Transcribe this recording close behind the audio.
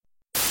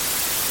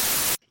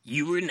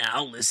You are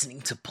now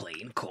listening to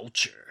Plain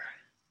Culture.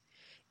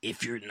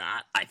 If you're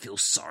not, I feel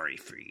sorry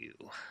for you.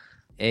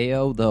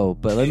 Ayo though,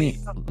 but let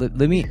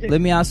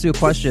me ask you a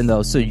question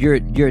though. So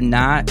you're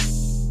not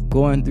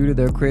going through to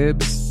their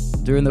cribs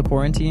during the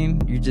quarantine?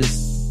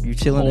 You're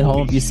chilling at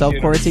home? You self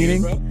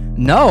quarantining?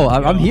 No,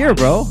 I'm here,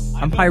 bro.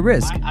 I'm high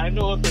risk. I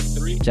know of the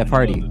three. Jeff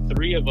Hardy. The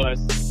three of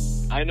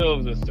us. I know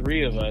of the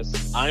three of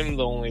us. I'm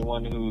the only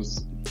one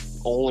who's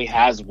only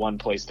has one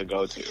place to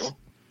go to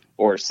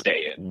or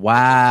stay in.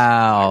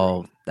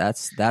 Wow,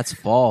 that's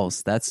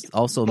false. That's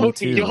also me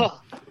too.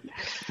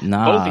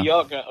 Nah. Both of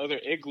y'all got other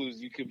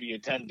igloos you could be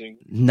attending.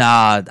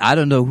 Nah, I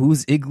don't know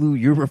whose igloo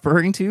you're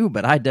referring to,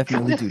 but I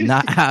definitely do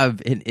not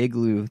have an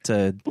igloo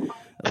to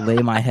lay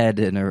my head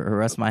in or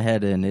rest my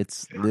head in.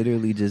 It's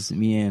literally just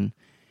me and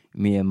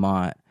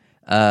Mont.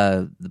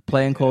 The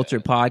Plain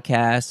Culture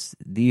podcast,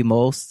 the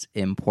most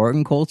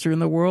important culture in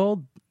the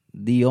world,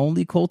 the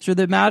only culture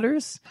that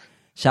matters.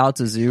 Shout out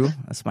to Zoo,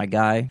 that's my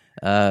guy.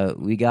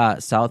 We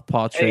got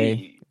Southpaw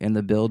Trey in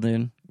the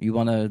building. You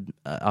wanna?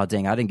 Oh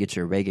dang! I didn't get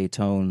your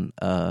reggaeton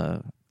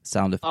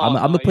sound effect. I'm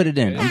gonna put it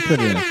in. I'm gonna put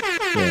it in. Yeah,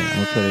 I'm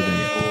gonna put it in.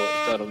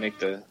 Well,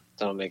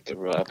 that'll make the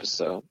real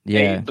episode. Yeah,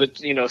 hey, but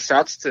you know,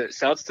 shouts to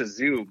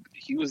Zoo.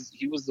 He was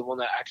the one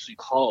that actually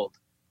called.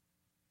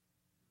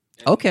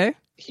 And okay.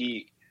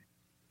 He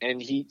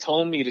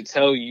told me to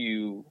tell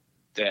you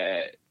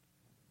that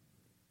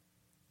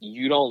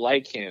you don't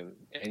like him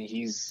and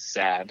he's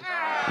sad. Bro,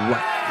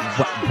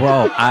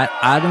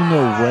 I don't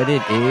know what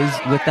it is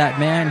with that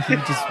man. He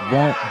just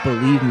won't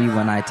believe me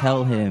when I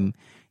tell him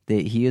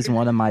that he is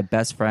one of my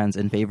best friends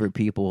and favorite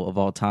people of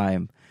all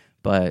time.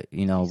 But,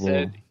 you know,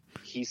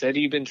 he said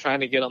you've been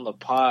trying to get on the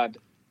pod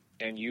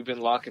and you've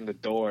been locking the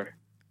door.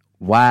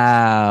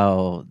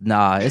 Wow.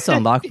 Nah, it's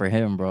unlocked for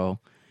him, bro.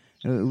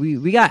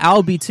 We got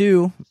Albie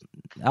too.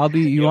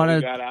 Albie, you want to?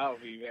 We got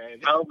Albie, man.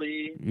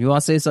 Albie. You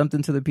want to say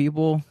something to the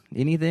people?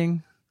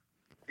 Anything?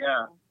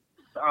 Yeah,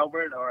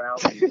 Albert or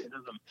Albie. It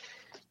doesn't.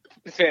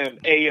 Fam,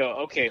 hey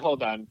yo, okay,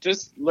 hold on.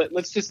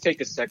 Let's just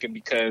take a second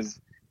because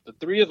the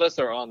three of us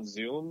are on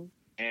Zoom,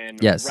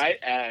 and yes. right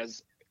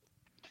as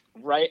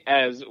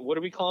what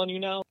are we calling you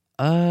now?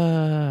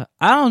 I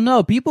don't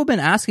know. People have been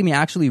asking me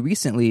actually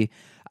recently.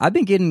 I've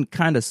been getting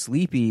kind of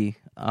sleepy.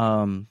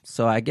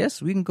 So I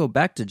guess we can go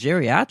back to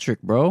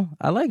geriatric, bro.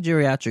 I like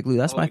geriatric Lou.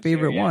 That's my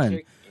favorite one.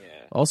 Yeah,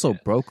 also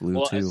broke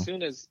Lou too. As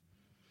soon as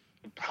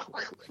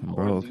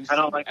broke. I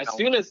don't like as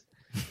soon as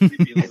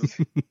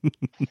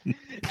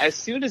as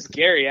soon as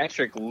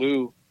geriatric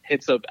Lou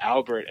hits up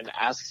Albert and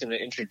asks him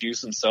to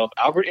introduce himself,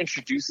 Albert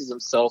introduces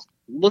himself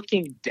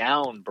looking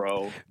down,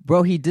 bro.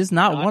 Bro, he does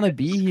not want to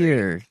be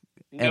here.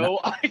 No,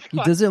 he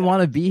doesn't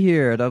want to be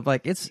here. And I'm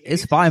like,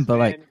 it's fine, but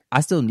like, I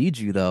still need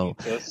you though.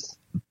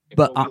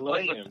 But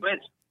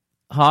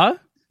huh?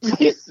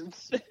 He's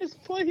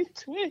playing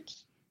Twitch.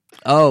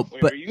 Oh,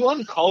 wait, but are you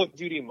on Call of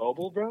Duty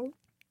Mobile, bro?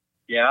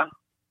 Yeah.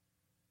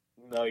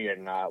 No, you're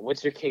not.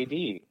 What's your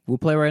KD? We'll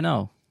play right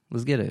now.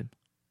 Let's get it.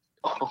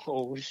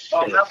 Oh shit!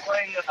 Oh, I'm not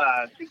playing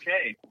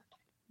 2K.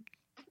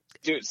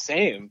 Dude,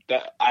 same.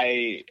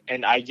 I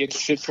get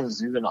shit from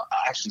Zubin.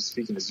 Actually,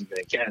 speaking of Zubin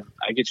again,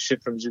 I get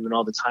shit from Zubin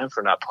all the time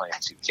for not playing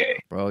 2K.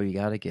 Bro, you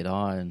gotta get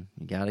on.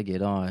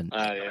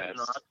 Yeah.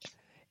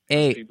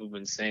 Hey, people have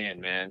been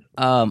saying, man.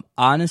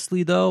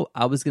 Honestly though,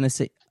 I was gonna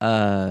say,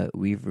 okay.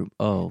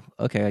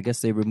 I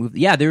guess they removed.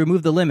 Yeah, they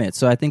removed the limit,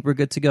 so I think we're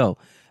good to go.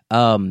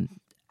 I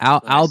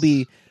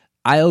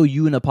owe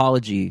you an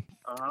apology.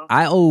 Uh-huh.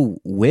 I owe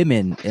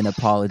women an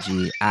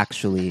apology,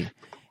 actually,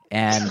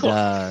 and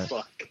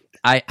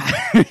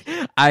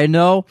I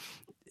know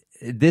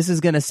this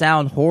is gonna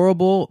sound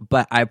horrible,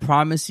 but I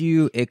promise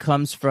you, it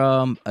comes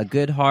from a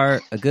good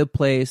heart, a good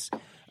place.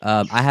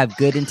 I have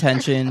good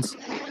intentions.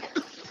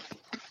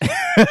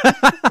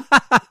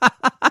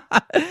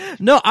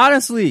 No,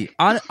 honestly,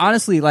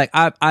 like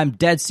I'm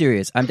dead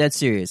serious. Are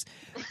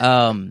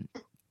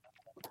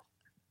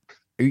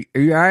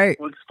you all right?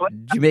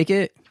 Did you make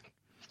it?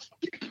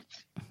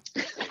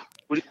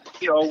 We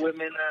owe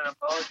women an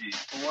apology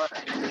for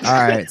what? All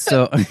right,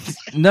 so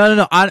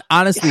no.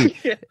 Honestly,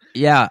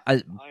 yeah.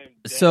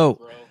 So,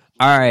 bro.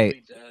 all right,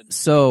 Really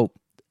so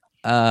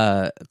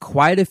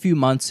quite a few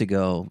months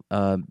ago,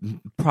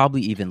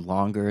 probably even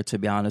longer, to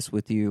be honest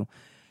with you,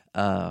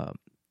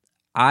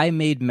 I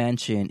made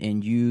mention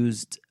and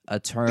used a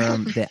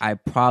term that I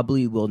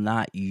probably will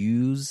not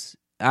use.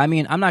 I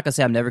mean, I'm not going to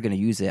say I'm never going to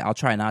use it. I'll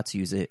try not to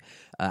use it.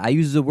 I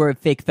used the word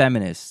fake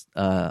feminist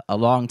a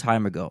long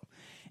time ago.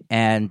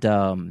 And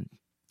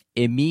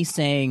in me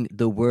saying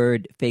the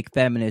word fake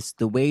feminist,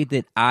 the way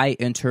that I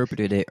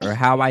interpreted it or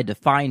how I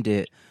defined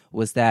it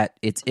was that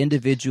it's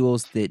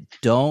individuals that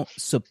don't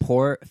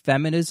support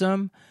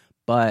feminism,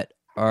 but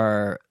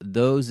are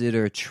those that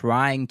are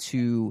trying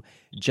to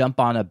jump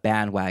on a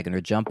bandwagon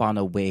or jump on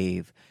a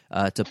wave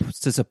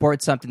to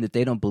support something that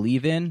they don't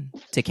believe in,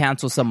 to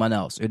cancel someone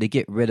else or to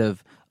get rid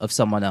of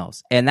someone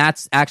else. And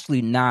that's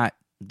actually not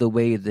the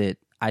way that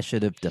I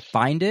should have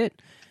defined it.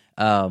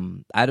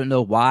 I don't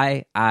know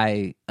why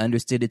I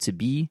understood it to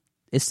be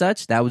as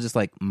such. That was just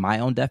like my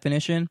own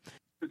definition.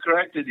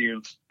 corrected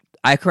you?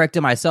 I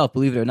corrected myself,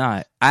 believe it or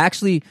not.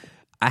 So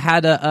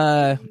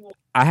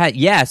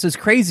it's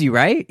crazy,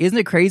 right? Isn't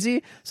it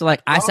crazy? So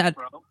like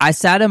I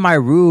sat in my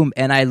room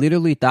and I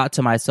literally thought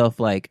to myself,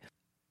 like,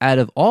 out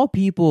of all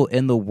people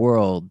in the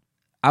world,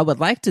 I would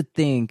like to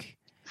think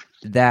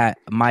that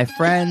my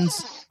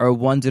friends are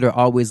ones that are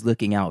always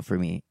looking out for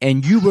me.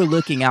 And you were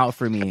looking out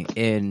for me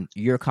in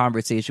your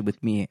conversation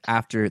with me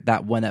after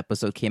that one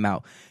episode came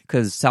out.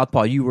 Because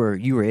Southpaw, you were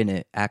in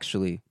it,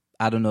 actually.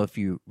 I don't know if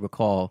you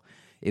recall.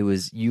 It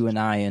was you and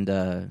I and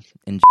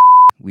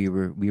we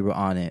were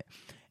on it.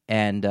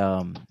 And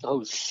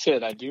oh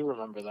shit, I do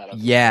remember that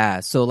episode. yeah,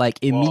 so like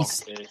in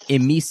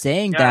me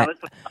saying that,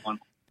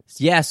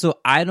 yeah, so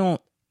I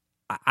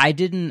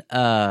didn't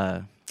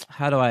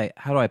how do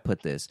I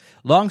put this?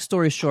 Long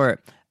story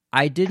short,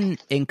 I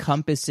didn't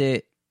encompass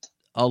it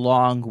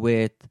along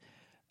with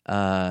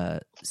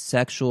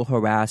sexual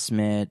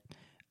harassment,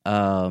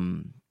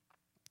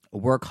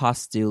 work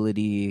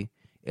hostility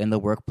in the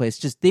workplace,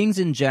 just things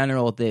in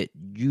general that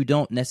you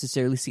don't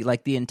necessarily see,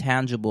 like the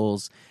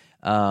intangibles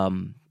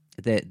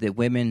that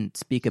women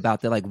speak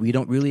about that like we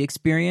don't really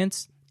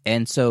experience.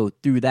 And so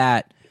through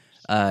that,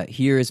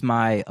 here is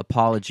my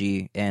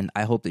apology, and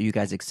I hope that you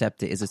guys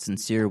accept it as a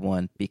sincere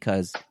one,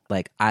 because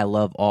like I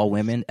love all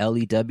women.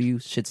 LEW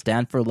should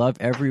stand for love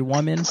every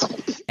woman.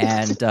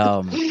 And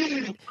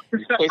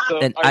Wait, so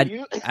and are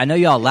I know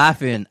y'all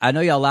laughing.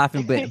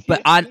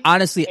 But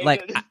honestly,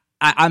 like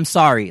I'm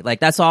sorry. Like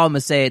that's all I'm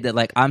gonna say. That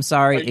like I'm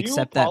sorry.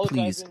 Accept that,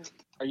 please.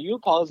 Are you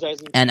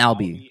apologizing to And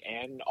Albie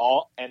and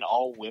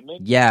all women?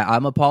 Yeah,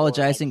 I'm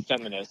apologizing. Or, like,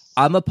 feminists?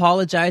 I'm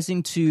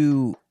apologizing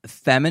to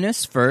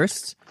feminists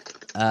first,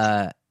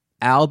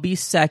 Albie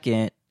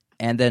second,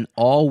 and then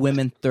all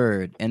women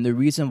third. And the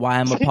reason why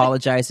I'm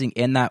apologizing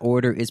in that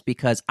order is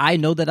because I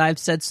know that I've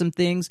said some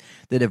things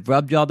that have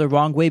rubbed y'all the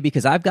wrong way,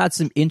 because I've got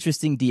some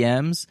interesting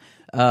DMs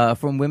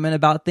from women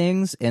about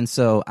things. And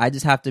so I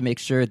just have to make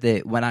sure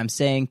that when I'm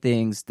saying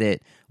things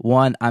that,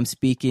 one, I'm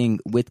speaking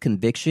with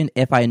conviction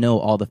if I know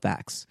all the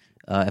facts.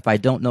 If I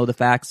don't know the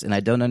facts and I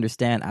don't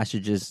understand, I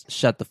should just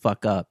shut the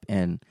fuck up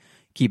and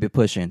keep it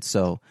pushing.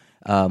 So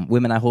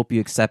women, I hope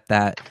you accept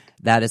that.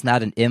 That is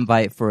not an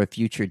invite for a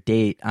future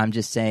date. I'm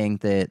just saying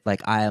that,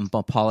 like, I am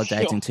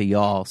apologizing to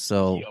y'all.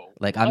 So,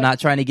 like, I'm not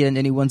trying to get in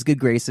anyone's good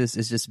graces.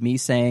 It's just me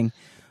saying,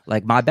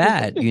 like, my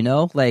bad, you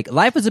know? Like,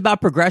 life is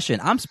about progression.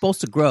 I'm supposed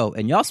to grow,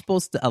 and y'all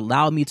supposed to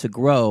allow me to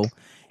grow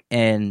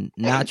and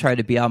not try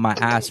to be on my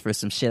ass for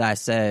some shit I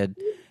said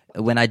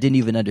when I didn't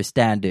even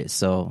understand it.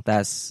 So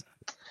that's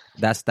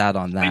that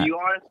on that. But you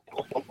are,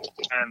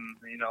 and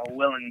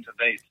willing to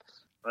date.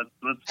 Let's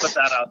put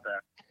that out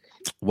there.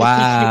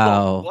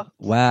 Wow.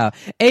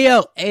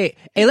 Hey,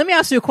 let me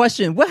ask you a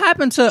question. What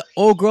happened to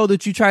old girl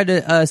that you tried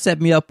to set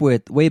me up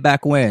with way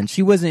back when?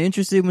 She wasn't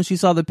interested when she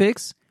saw the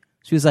pics?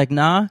 She was like,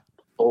 nah?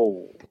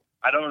 Oh.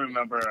 I don't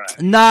remember.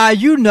 Nah,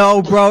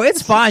 bro.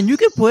 It's fine. You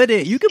can put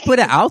it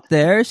out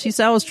there. She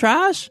said I was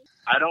trash?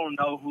 I don't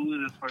know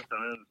who this person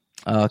is.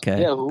 Oh,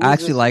 okay. Yeah, I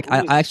actually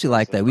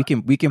like that. We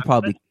can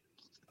probably...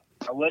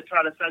 I would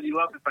try to set you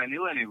up if I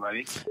knew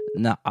anybody.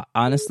 No,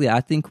 honestly,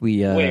 I think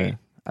we...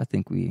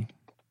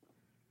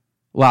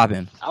 What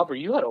happened? Albert,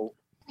 you had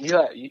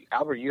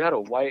a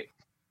white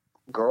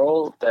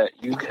girl that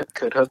you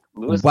could hook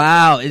Lewis.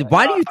 Wow,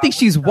 why do you think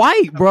she's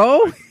white,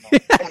 bro? I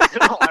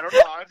don't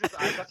know.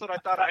 That's what I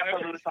thought. I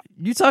heard.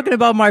 You talking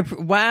about my...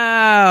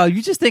 Wow,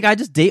 you just think I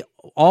just date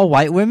all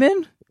white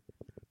women?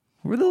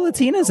 Where the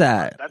Latinas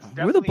at?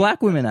 Where the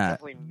black women at?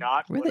 Where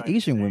the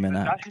Asian women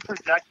at?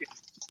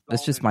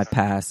 It's just my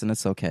past, and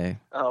it's okay.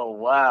 Oh,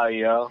 wow,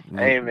 yo.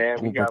 Hey,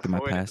 man, we got my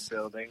Floyd in the past.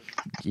 building.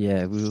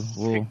 Yeah, we'll...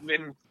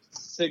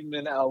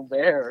 Sigmund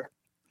Albert.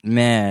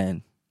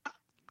 Man.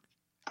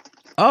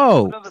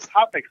 Oh. What are the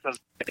topics of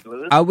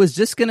I was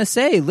just going to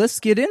say, let's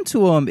get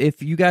into them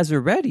if you guys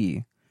are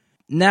ready.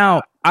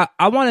 Now,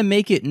 I want to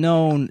make it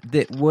known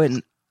that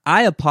when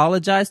I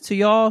apologize to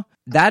y'all,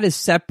 that is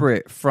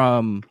separate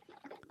from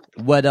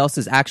what else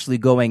is actually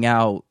going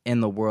out in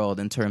the world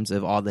in terms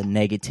of all the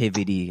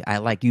negativity. I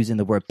like using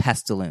the word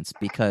pestilence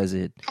because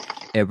it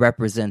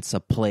represents a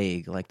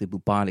plague, like the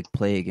bubonic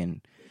plague,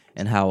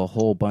 and how a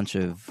whole bunch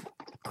of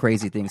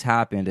crazy things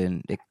happened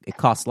and it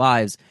cost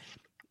lives.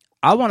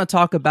 I want to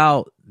talk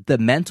about the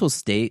mental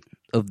state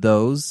of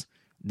those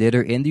that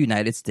are in the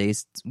United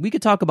States. We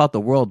could talk about the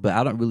world, but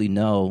I don't really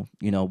know,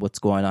 what's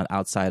going on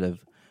outside of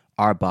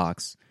our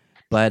box.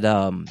 But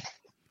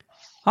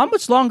how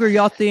much longer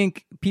y'all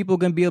think people are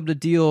going to be able to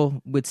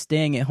deal with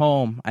staying at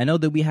home? I know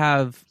that we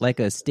have like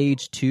a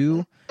stage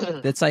 2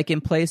 that's like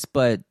in place,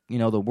 but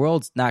the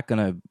world's not going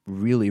to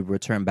really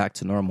return back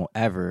to normal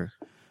ever.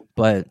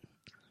 But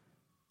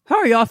how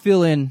are y'all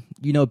feeling,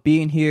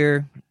 being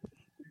here,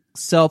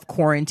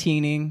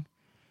 self-quarantining,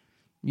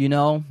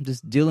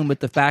 just dealing with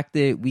the fact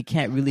that we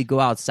can't really go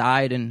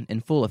outside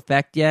in full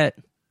effect yet?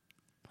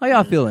 How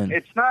y'all feeling?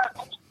 It's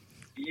not,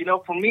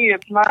 for me,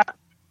 it's not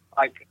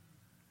like,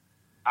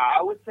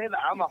 I would say that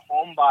I'm a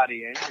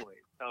homebody anyway.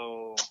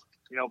 So,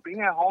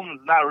 being at home is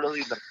not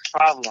really the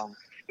problem.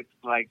 It's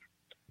like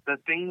the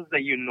things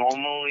that you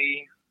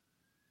normally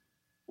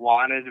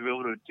wanted to be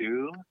able to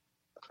do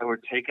that were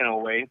taken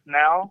away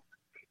now.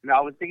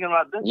 I was thinking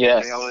about this.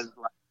 Yes. Today. I was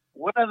like,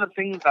 what are the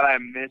things that I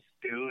miss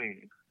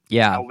doing?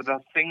 Yeah. The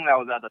thing that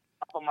was at the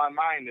top of my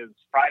mind is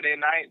Friday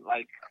night.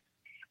 Like,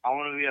 I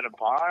want to be at a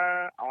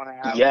bar. I want to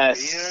have a beer.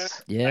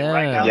 Yeah. Like,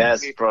 right now,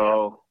 Yes,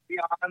 bro. be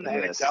on. The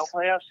NHL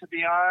playoffs should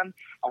be on.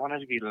 I want it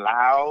to be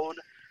loud.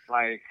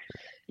 Like,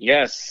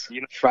 yes,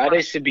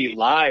 Friday should be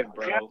live,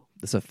 bro. Yeah.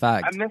 That's a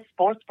fact. I miss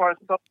sports bars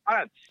so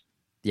much.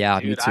 Yeah,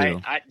 dude, me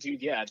too. I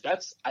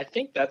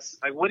think that's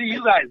like, what do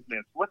you guys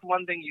miss? What's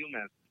one thing you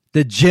miss?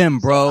 The gym,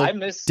 bro. I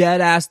miss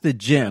dead ass the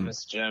gym. I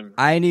miss gym.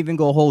 I ain't even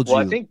gonna hold you.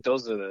 Well, I think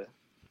those are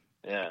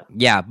the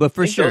Yeah, but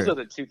for sure, those are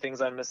the two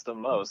things I miss the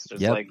most.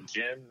 Just like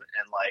gym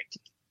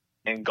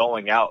and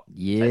going out.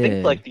 Yeah, I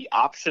think like the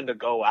option to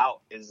go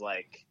out is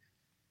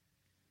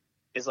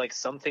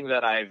something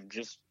that I've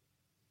just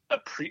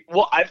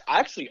I've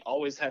actually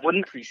always had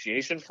an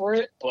appreciation for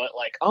it, but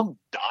like I'm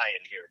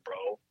dying here,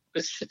 bro.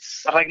 This shit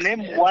sucks. Like,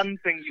 name one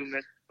thing you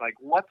missed. Like,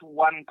 what's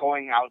one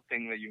going out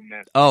thing that you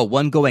missed? Oh,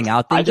 one going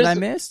out thing that I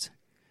missed?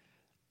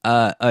 You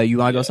want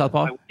to go,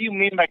 Southpaw? Like, what do you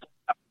mean by...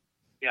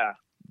 Yeah.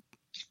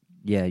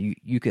 Yeah,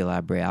 you can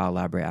elaborate. I'll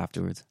elaborate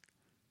afterwards.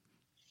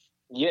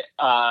 Yeah,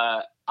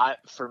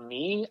 for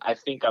me, I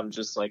think I'm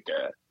just like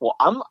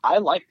I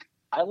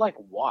like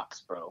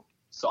walks, bro.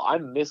 So I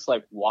miss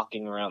like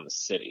walking around the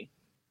city.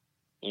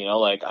 You know,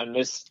 like I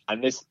miss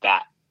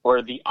that,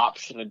 or the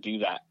option to do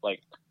that,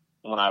 like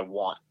when I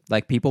want.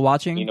 Like people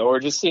watching? You know,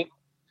 or just seeing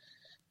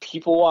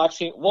people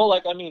watching. Well,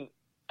 like, I mean,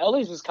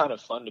 LA's just kind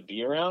of fun to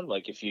be around.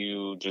 Like if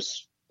you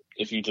just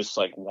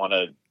like want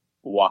to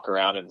walk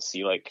around and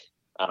see, like,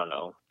 I don't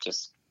know,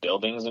 just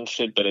buildings and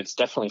shit, but it's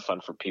definitely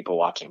fun for people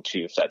watching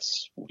too, if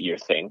that's your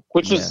thing,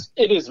 which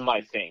it is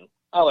my thing.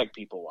 I like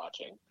people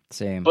watching.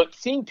 Same. But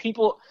seeing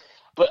people,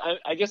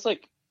 I guess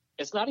like,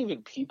 it's not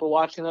even people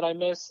watching that I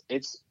miss.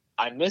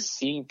 I miss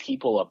seeing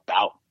people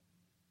about.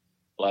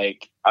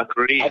 Like,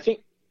 agree. I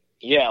think,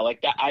 yeah,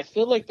 like that. I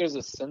feel like there's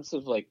a sense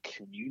of like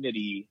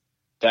community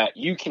that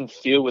you can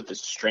feel with a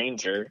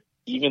stranger,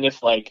 even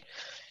if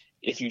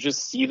you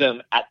just see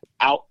them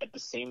out at the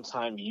same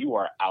time you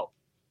are out,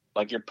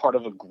 like you're part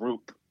of a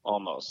group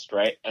almost,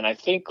 right? And I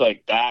think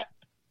like that.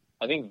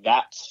 I think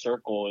that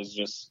circle is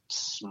just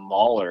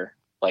smaller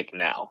like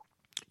now.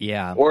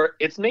 Yeah. Or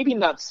it's maybe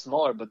not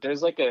smaller, but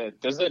there's a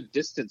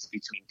distance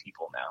between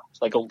people now.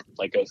 Like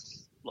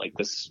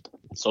this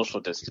social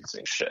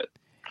distancing shit.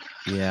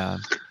 Yeah.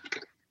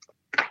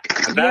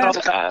 That also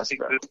exists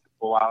for a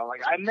while.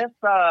 Like, I miss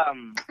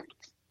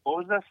what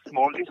was that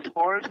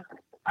smorgasbord?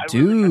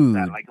 Dude. Really miss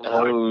that. Like,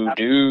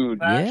 dude.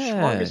 Yeah.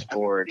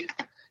 Smorgasbord. You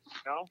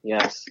know?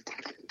 Yes.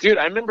 Dude,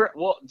 I remember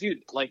we're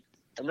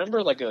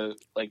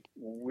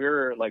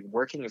like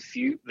working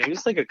maybe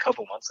it's like a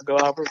couple months ago,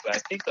 Albert, but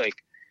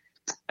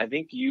I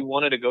think you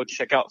wanted to go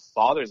check out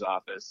Father's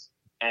office,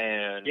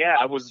 and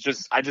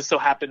I just so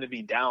happened to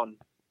be down,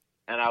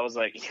 and I was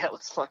like, yeah,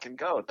 let's fucking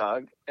go,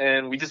 dog.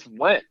 And we just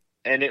went,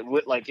 and it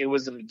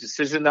was a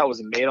decision that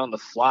was made on the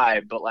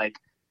fly, but like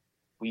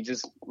we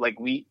just like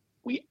we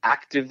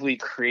actively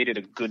created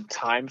a good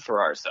time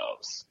for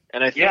ourselves.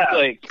 And I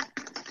think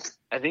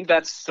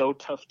that's so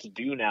tough to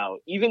do now.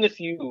 Even if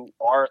you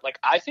are like,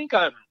 I think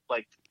I'm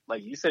like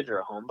you said, you're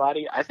a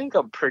homebody. I think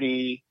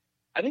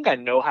I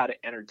know how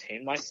to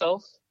entertain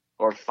myself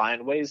or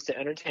find ways to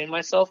entertain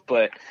myself,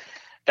 but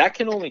that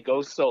can only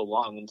go so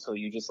long until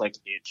you just like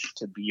itch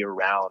to be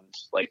around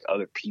like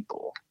other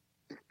people.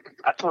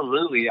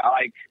 Absolutely.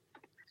 I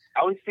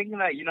was thinking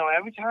that,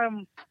 every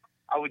time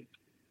I would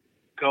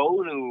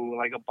go to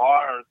like a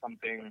bar or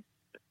something,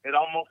 it'd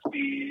almost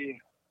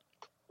be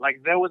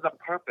like there was a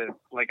purpose.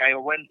 Like I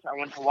went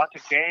to watch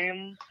a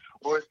game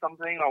or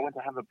something, or I went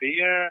to have a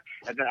beer,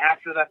 and then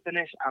after that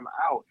finish, I'm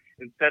out.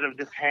 Instead of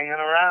just hanging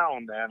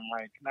around, and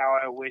like now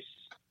I wish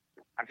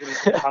I could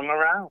have hung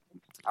around.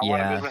 I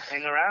want to be able to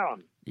hang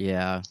around.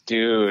 Yeah,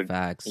 dude.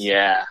 Facts.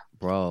 Yeah,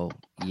 bro.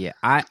 Yeah,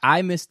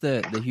 I miss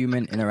the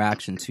human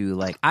interaction too.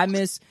 Like I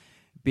miss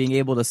being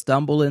able to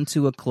stumble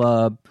into a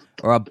club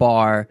or a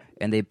bar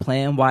and they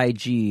playing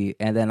YG,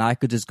 and then I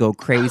could just go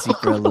crazy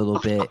for a little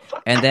bit,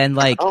 and then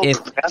like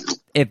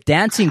if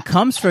dancing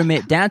comes from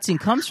it, dancing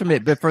comes from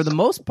it. But for the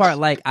most part,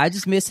 like I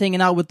just miss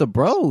hanging out with the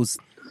bros.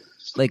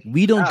 Like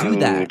we don't do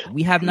that.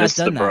 We have not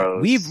done that.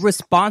 Bros. We've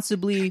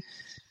responsibly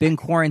been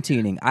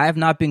quarantining. I have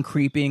not been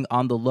creeping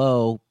on the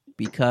low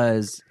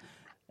because,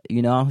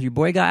 your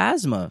boy got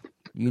asthma.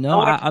 I'm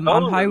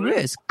high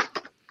risk.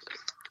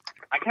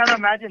 I can't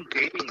imagine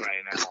dating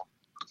right now.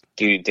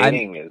 Dude,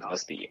 dating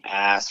must be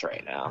ass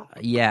right now.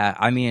 Yeah,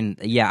 I mean,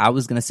 I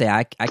was gonna say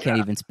I can't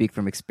even speak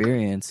from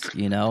experience.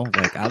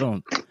 Like I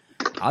don't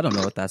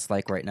know what that's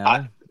like right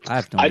now. I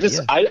have no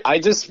idea. I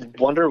just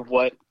wonder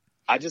what.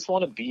 I just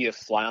want to be a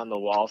fly on the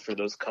wall for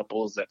those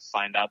couples that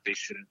find out they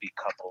shouldn't be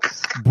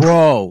couples.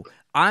 Bro,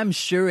 I'm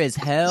sure as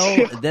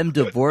hell them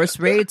divorce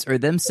rates or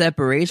them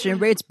separation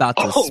rates about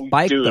to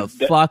spike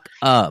fuck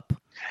up.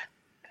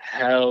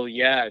 Hell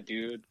yeah,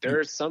 dude. There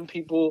are some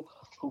people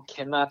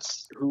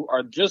who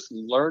are just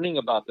learning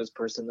about this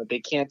person that they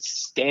can't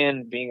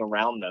stand being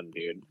around them,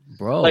 dude.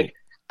 Bro. Like,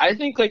 I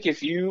think like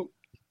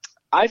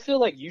I feel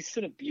like you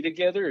shouldn't be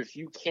together if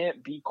you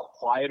can't be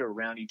quiet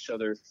around each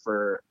other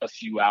for a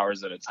few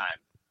hours at a time.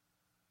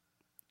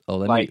 Oh,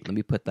 let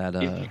me put that.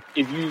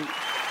 If you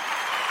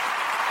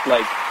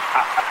like,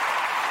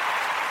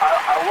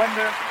 I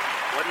wonder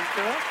what he's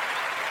doing.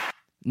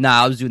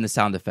 Nah, I was doing the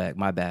sound effect.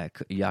 My bad.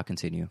 Y'all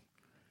continue.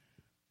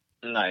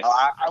 Nice.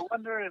 I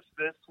wonder if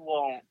this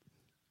will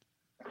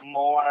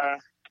more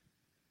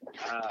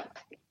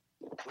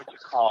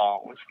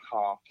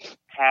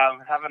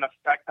have an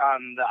effect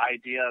on the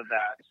idea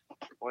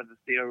that, or the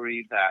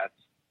theory that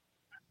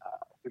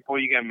before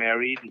you get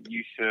married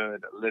you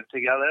should live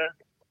together.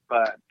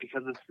 But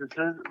because this is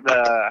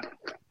the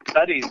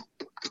studies,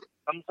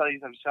 some studies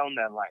have shown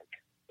that like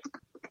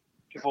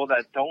people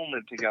that don't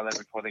live together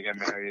before they get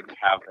married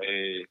have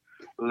a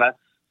less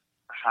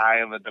high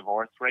of a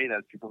divorce rate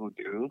as people who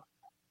do.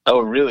 Oh,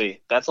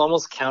 really? That's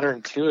almost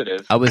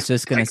counterintuitive. I was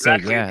just gonna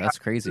Exactly. say, yeah, that's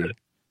crazy.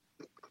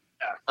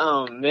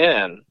 Oh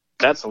man,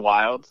 that's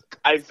wild.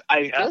 I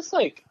guess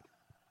like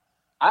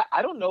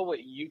I don't know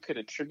what you could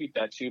attribute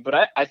that to, but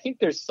I think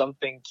there's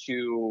something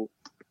to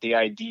the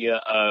idea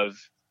of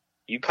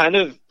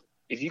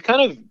if you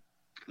kind of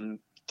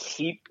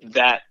keep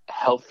that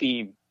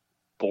healthy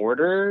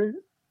border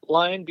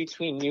line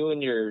between you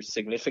and your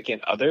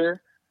significant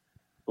other,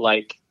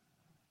 like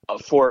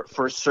for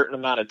a certain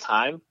amount of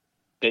time,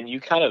 then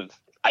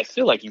I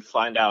feel like you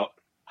find out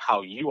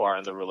how you are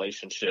in the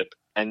relationship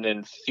and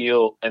then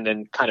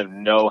kind of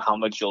know how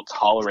much you'll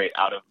tolerate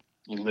out of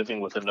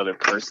living with another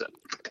person.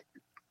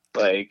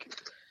 Like,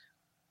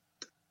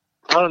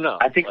 I don't know.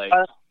 I think like,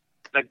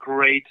 the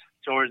great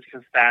George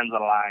Costanza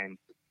line,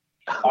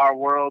 our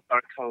worlds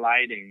are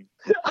colliding.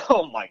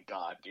 oh my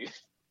God, dude.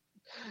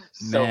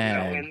 So,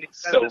 Man. In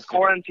So this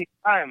quarantine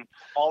time,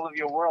 all of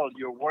your world,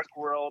 your work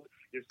world,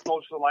 your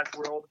social life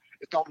world,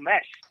 it's all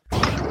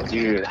meshed.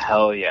 dude,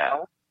 hell yeah.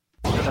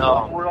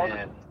 Your world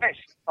man. is meshed.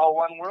 It's all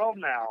one world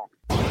now.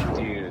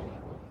 Dude,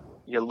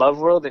 your love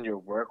world and your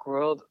work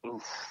world,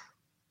 oof.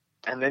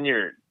 And then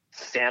your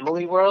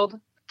family world,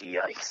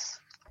 yikes.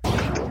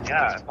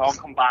 Yeah, it's all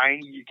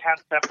combined. You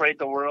can't separate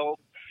the world.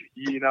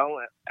 You know,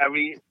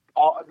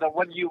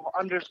 what you've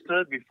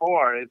understood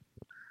before,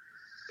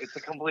 it's a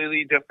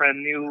completely different,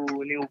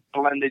 new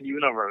blended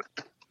universe.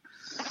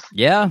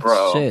 Yeah,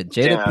 Bro, shit.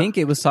 Jada yeah.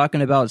 Pinkett was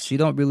talking about she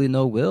don't really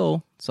know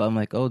Will, so I'm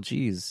like, oh,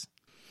 geez.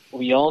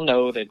 We all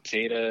know that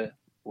Jada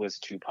was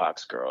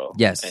Tupac's girl.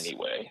 Yes.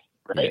 Anyway,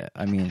 right? Yeah,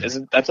 I mean,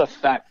 That's a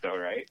fact, though,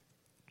 right?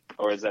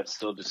 Or is that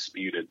still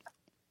disputed?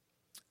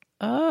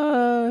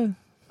 they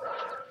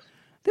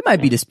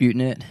might be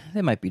disputing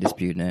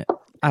it.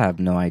 I have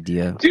no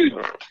idea. Dude,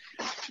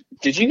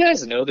 did you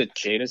guys know that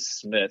Jada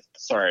Smith?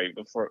 Sorry,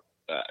 before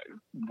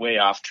way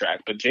off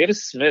track, but Jada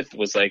Smith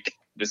was like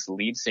this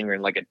lead singer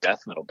in like a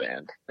death metal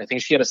band. I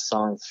think she had a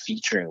song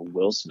featuring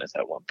Will Smith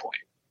at one point.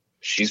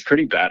 She's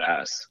pretty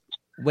badass.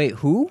 Wait,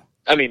 who?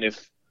 I mean,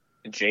 if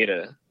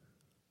Jada,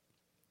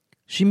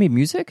 She made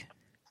music?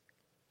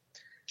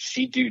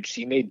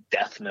 she made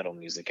death metal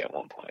music at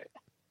one point.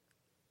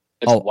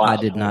 It's Oh, wild.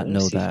 I did not Let me know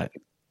see if I that.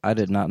 can- I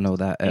did not know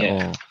that at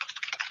Yeah. all.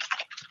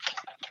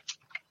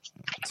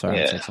 Sorry,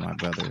 Yeah. I'm texting my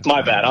brother.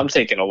 My bad. I'm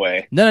taking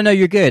away. No,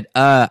 you're good.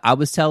 I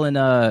was telling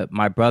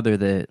my brother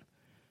that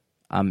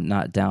I'm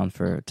not down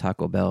for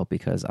Taco Bell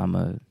because I'm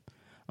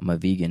a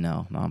vegan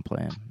now. No, I'm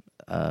playing.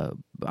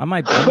 I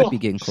might be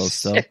getting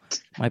close though.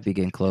 Shit. Might be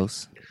getting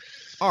close.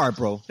 All right,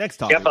 bro. Next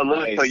topic. Yeah, but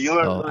Louis, so you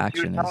were Oh, you were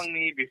action is- telling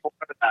me before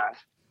that,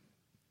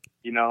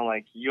 you know,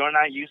 like you're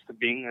not used to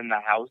being in the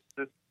house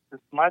this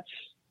much.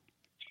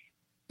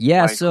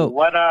 Yeah. Like, So.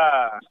 what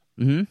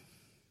Mhm.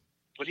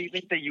 what do you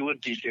think that you would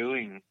be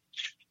doing,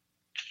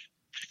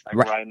 like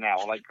Right. right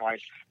now? Like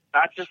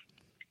not just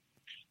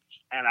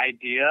an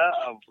idea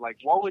of like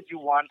what would you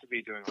want to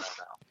be doing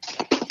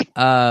right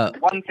now?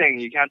 One thing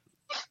you can't.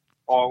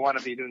 Oh, I want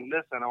to be doing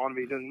this and I want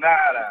to be doing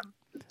that.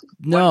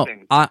 No, one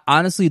thing.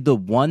 honestly, the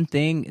one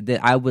thing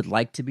that I would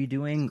like to be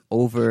doing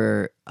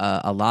over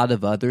a lot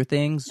of other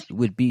things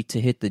would be to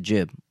hit the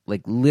gym.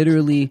 Like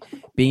literally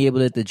being able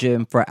to hit the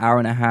gym for an hour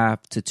and a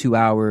half to 2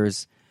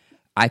 hours.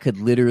 I could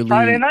literally.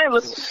 Friday night,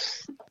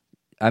 let's.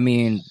 I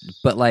mean,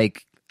 but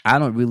like, I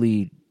don't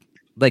really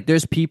like.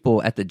 There's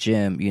people at the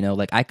gym, you know.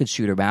 Like I could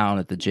shoot around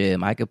at the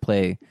gym. I could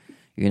play,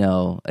 you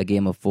know, a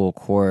game of full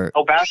court.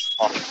 Oh,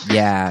 basketball.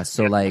 Yeah,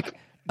 so like,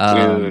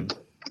 Dude.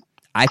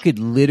 I could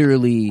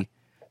literally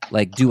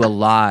like do a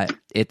lot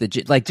at the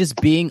gym, like just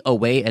being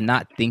away and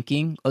not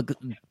thinking.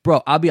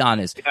 Bro, I'll be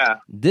honest. Yeah.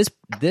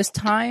 This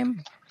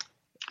time,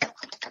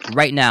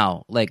 right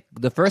now, like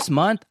the first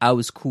month, I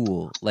was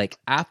cool. Like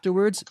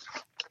afterwards,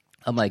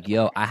 I'm like,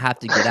 yo, I have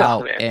to get Oh,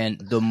 out. man. And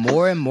the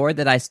more and more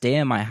that I stay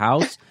in my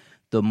house,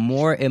 the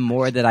more and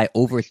more that I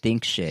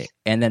overthink shit,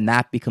 and then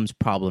that becomes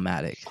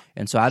problematic.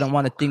 And so I don't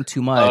want to think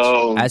too much.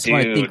 I just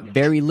want to think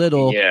very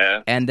little,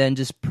 and then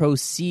just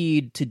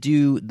proceed to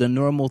do the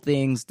normal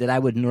things that I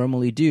would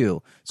normally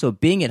do. So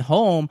being at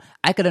home,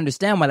 I could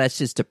understand why that's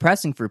just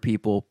depressing for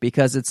people,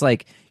 because it's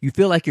like you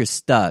feel like you're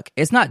stuck.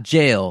 It's not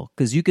jail,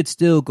 because you could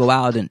still go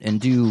out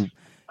and do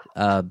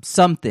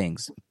some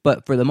things,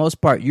 but for the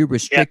most part, you're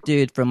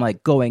restricted from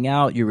like going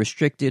out. You're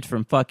restricted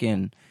from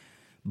fucking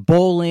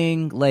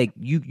bowling. Like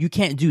you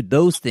can't do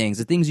those things.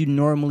 The things you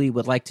normally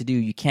would like to do,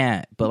 you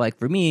can't. But like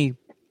for me,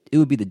 it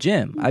would be the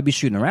gym. I'd be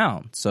shooting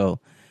around. So,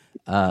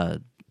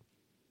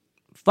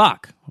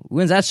 fuck.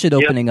 When's that shit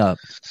opening up?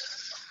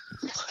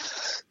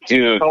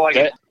 Dude,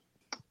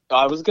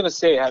 I was gonna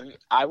say,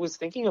 I was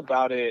thinking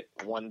about it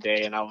one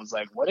day, and I was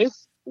like, what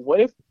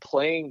if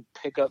playing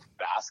pickup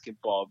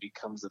basketball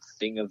becomes a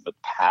thing of the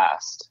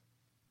past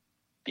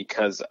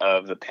because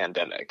of the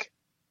pandemic?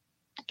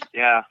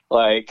 Yeah.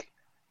 Like,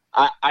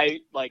 I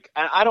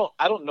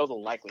don't know the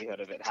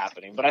likelihood of it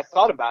happening, but I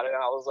thought about it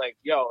and I was like,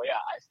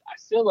 I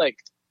feel like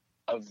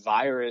a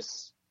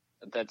virus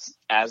that's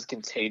as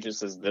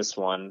contagious as this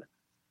one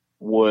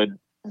would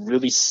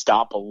really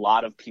stop a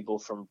lot of people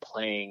from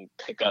playing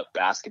pickup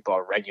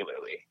basketball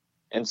regularly.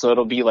 And so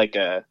it'll be like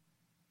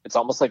it's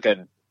almost like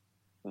a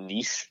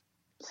niche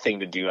thing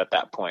to do at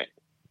that point.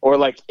 Or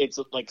like it's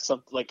like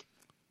something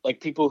like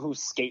people who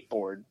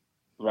skateboard,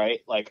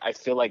 right? Like I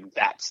feel like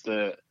that's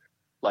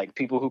like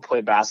people who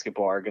play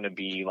basketball are going to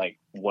be like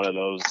one of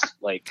those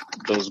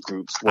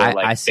groups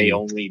where they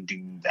only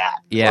do that.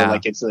 Yeah. Or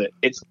like it's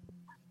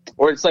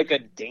like a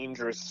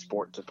dangerous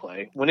sport to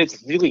play when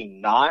it's really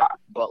not,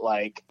 but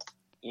like,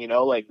 you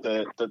know, like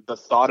the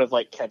thought of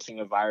like catching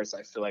a virus,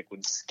 I feel like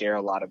would scare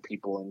a lot of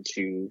people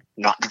into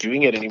not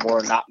doing it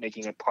anymore, not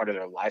making it part of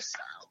their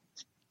lifestyle.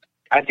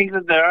 I think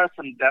that there are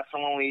some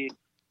definitely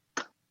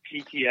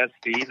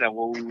PTSD that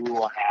we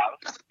will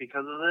have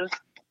because of this.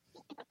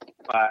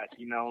 But,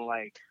 you know,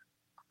 like,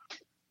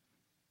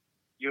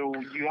 you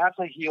have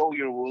to heal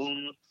your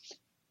wounds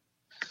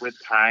with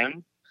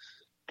time,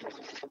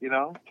 you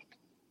know?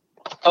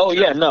 Oh,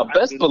 yeah, no,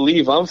 best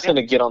believe I'm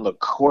finna get on the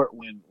court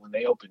when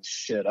they open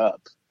shit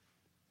up.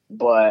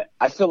 But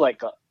I feel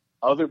like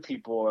other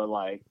people are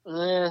like,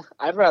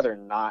 I'd rather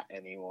not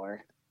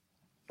anymore.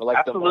 But, like,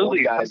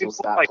 Absolutely. The old guys will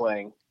stop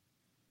playing.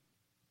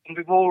 Some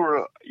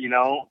people, you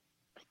know,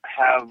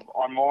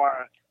 are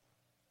more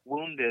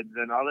wounded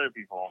than other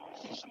people.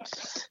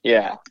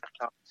 Yeah.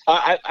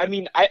 I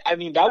mean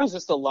that was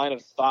just a line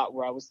of thought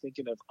where I was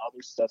thinking of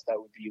other stuff that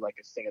would be like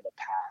a thing of the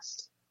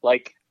past.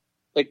 Like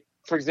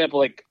for example,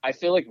 like I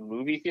feel like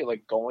movie theater,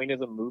 like going to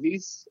the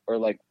movies or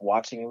like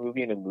watching a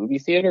movie in a movie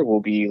theater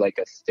will be like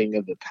a thing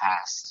of the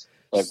past.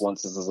 Like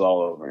once this is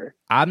all over.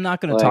 I'm not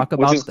going to talk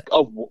about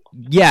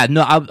yeah,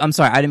 no, I'm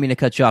sorry. I didn't mean to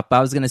cut you off, but I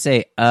was going to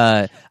say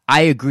I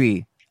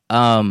agree.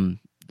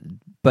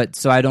 But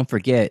so I don't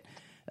forget,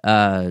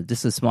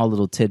 just a small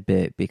little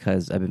tidbit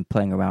because I've been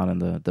playing around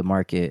in the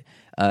market.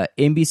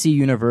 NBC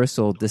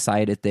Universal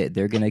decided that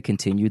they're going to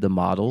continue the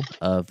model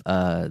of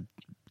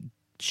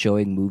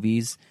showing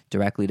movies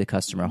directly to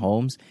customer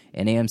homes,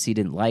 and AMC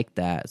didn't like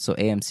that. So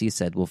AMC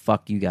said, well,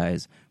 fuck you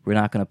guys. We're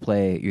not going to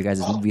play your guys'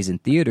 movies in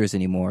theaters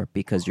anymore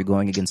because you're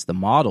going against the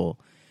model.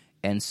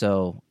 And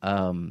so,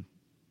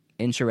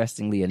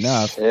 interestingly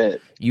enough,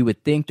 you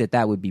would think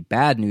that would be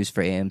bad news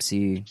for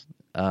AMC,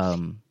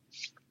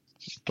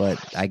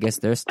 but I guess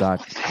their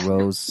stock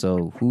rose,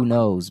 so who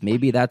knows?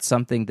 Maybe that's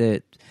something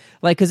that,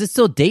 like, because it's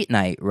still date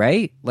night,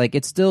 right? Like,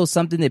 it's still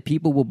something that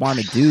people would want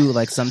to do,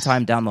 like,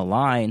 sometime down the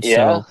line. Yeah.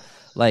 So,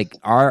 like,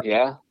 are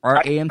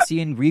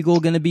AMC and Regal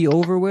going to be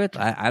over with?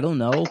 I don't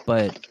know,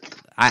 but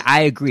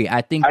I agree.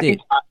 I think that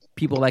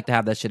people like to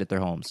have that shit at their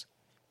homes.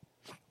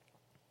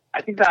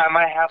 I think that I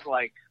might have,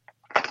 like,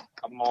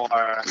 a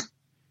more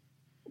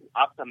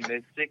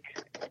optimistic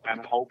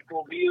and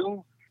hopeful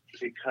view,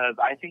 because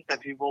I think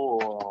that people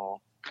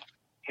will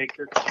take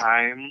their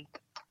time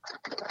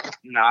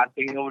not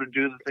being able to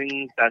do the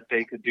things that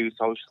they could do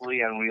socially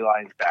and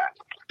realize that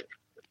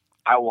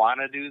I want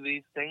to do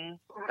these things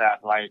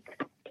that, like,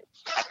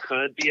 I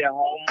could be at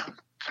home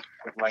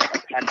with, like, a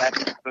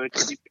pandemic could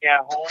keep me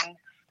at home,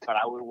 but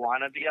I would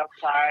want to be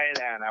outside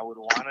and I would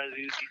want to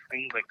do these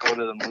things, like go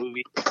to the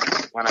movie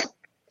when I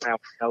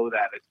know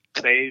that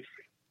it's safe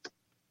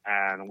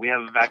and we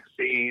have a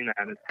vaccine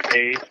and it's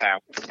safe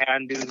and we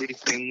can do these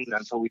things,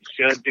 and so we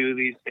should do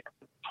these things.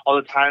 All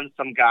the time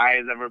some guy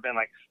has ever been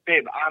like,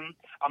 babe, I'm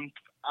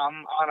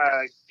on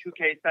a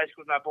 2K session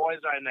with my boys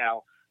right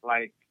now,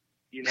 like,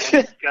 you know,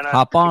 it's gonna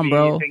hop on,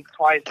 bro. Think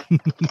twice.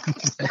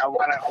 I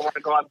want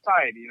to go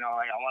outside. You know,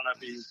 like I want to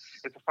be.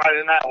 It's a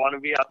Friday night. I want to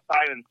be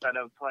outside instead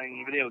of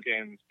playing video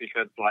games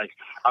because, like,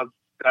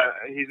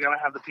 he's gonna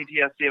have the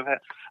PTSD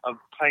of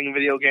playing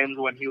video games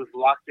when he was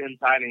locked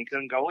inside and he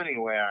couldn't go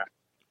anywhere.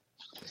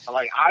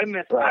 Like I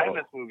miss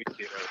movie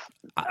theaters,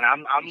 and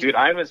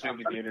I miss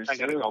movie theaters. I'm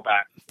gonna go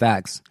back.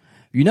 Facts.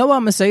 You know what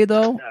I'm gonna say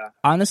though? Yeah.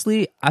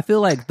 Honestly, I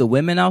feel like the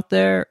women out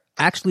there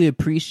actually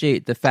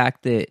appreciate the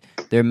fact that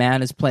their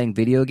man is playing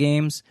video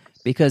games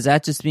because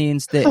that just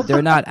means that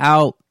they're not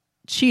out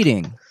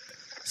cheating.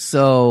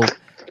 So,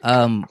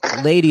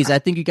 ladies, I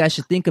think you guys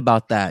should think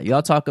about that.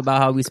 Y'all talk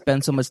about how we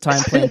spend so much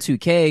time playing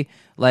 2K.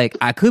 Like,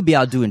 I could be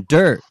out doing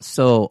dirt.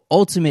 So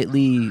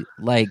ultimately,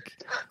 like,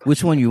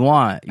 which one you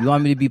want? You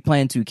want me to be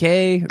playing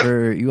 2K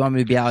or you want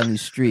me to be out in the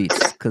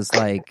streets? Because,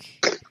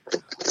 like,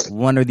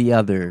 one or the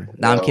other.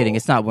 No, I'm kidding.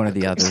 It's not one or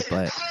the other,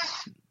 but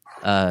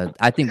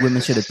I think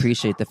women should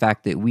appreciate the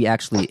fact that we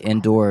actually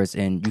indoors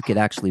and you could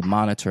actually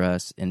monitor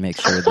us and make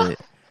sure that,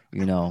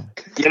 you know.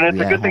 Yeah, it's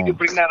a good thing you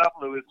bring that up,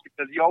 Louis,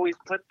 because you always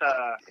put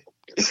the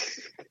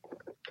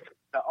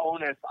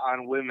onus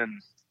on women.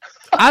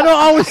 I don't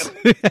always.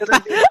 Shouldn't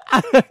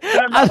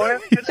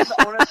the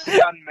onus be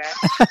on men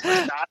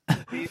for not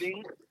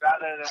cheating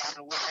rather than on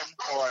the women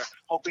for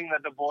hoping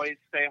that the boys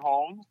stay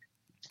home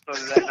so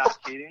that they're not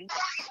cheating?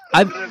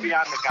 Shouldn't it be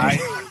on the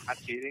guys for not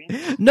cheating?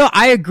 No,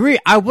 I agree.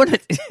 I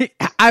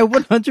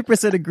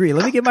 100% agree.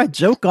 Let me get my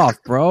joke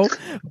off, bro.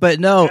 But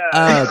no,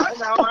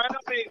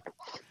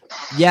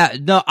 yeah,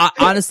 no.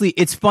 Honestly,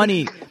 it's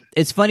funny.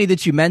 It's funny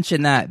that you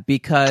mentioned that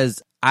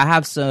because I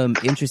have some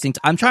interesting.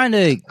 I'm trying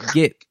to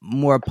get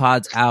more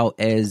pods out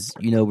as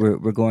you know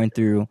we're going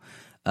through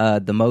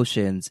the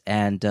motions,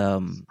 and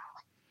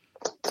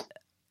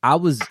I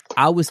was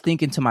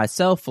thinking to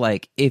myself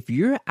like, if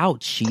you're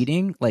out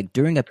cheating like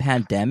during a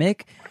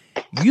pandemic,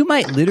 you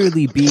might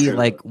literally be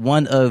like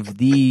one of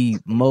the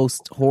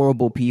most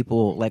horrible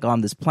people like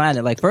on this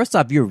planet. Like, first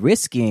off, you're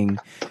risking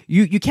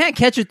you can't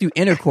catch it through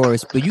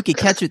intercourse, but you can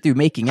catch it through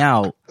making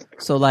out.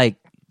 So like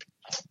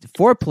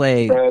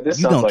foreplay,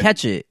 you gonna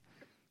catch it.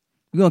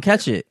 You gonna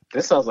catch it.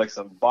 This sounds like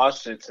some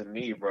boss shit to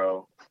me,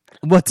 bro.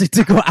 What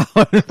to go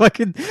out and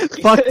fucking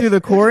fuck through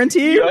the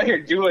quarantine? You out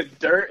here doing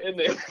dirt in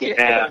the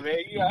man.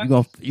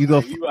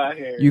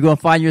 You gonna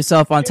find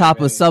yourself on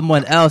top of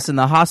someone else in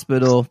the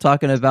hospital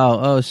talking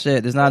about, oh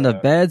shit, there's not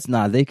enough beds.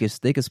 Nah, they could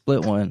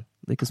split one.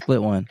 They could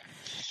split one.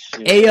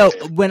 Shit. Hey yo,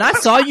 when I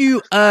saw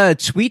you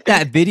tweet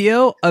that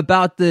video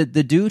about the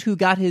dude who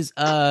got his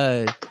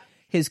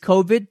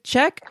COVID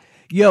check.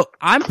 Yo,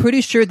 I'm pretty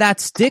sure that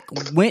stick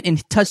went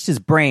and touched his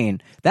brain.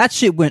 That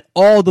shit went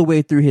all the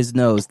way through his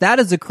nose. That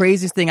is the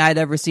craziest thing I'd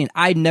ever seen.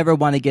 I never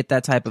want to get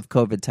that type of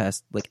COVID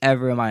test, like,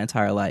 ever in my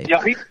entire life.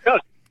 Yeah, he should.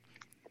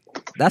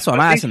 That's what I'm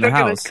asking the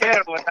house. When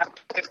that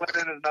stick went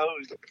in his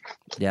nose.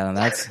 Yeah,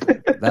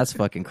 that's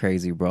fucking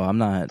crazy, bro. I'm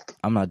not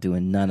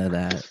doing none of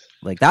that.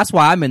 Like, that's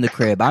why I'm in the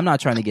crib. I'm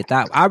not trying to get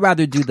that. I'd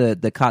rather do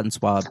the cotton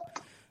swab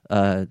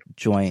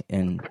joint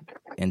and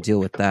deal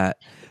with that.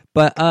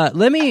 But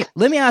let me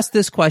ask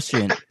this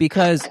question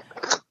because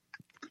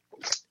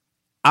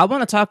I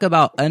want to talk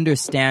about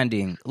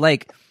understanding.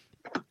 Like,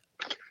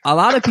 a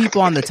lot of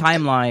people on the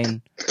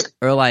timeline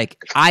are like,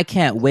 I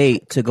can't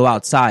wait to go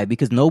outside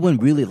because no one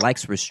really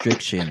likes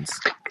restrictions.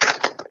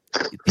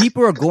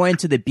 People are going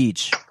to the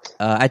beach.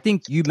 I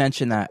think you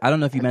mentioned that. I don't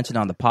know if you mentioned it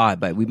on the pod,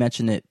 but we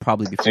mentioned it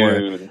probably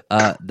before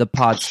the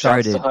pod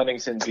started. Shouts to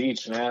Huntington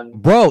Beach, man.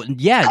 Bro,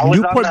 yeah,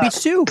 Newport Beach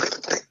too.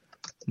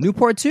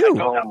 Newport too.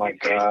 Oh my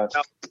god.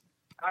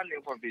 Not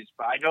Newport Beach,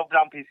 but I drove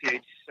down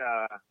PCH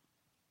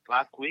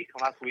last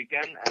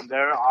weekend, and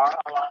there are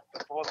a lot of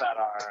people that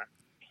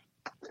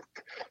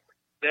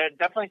they're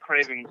definitely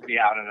craving to be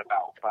out and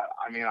about. But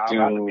I mean,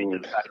 on the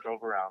beaches that I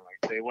drove around,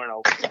 like they weren't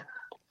open.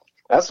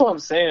 That's what I'm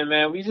saying,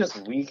 man. We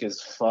just weak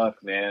as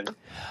fuck, man.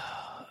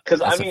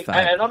 Because I mean,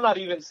 and I'm not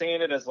even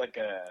saying it as like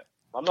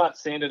I'm not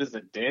saying it as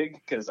a dig,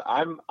 because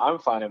I'm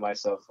finding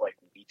myself like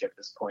weak at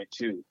this point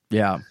too.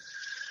 Yeah.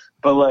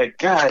 But like,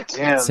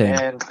 goddamn, Same.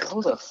 man,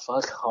 go the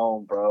fuck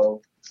home,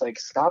 bro. It's like,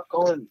 stop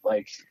going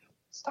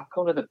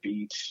to the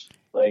beach.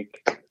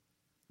 Like,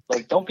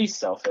 don't be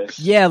selfish.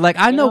 Yeah, like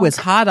I know it's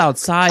hot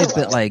outside,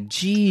 but like,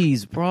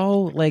 geez,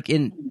 bro, like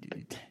I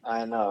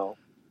know.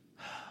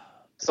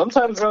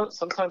 Sometimes I'm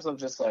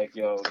just like,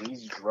 yo,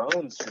 these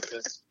drones should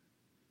just,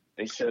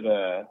 they should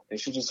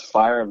just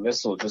fire a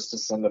missile just to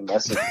send a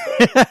message.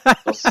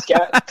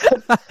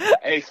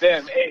 Hey,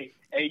 fam, hey,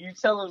 you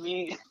telling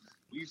me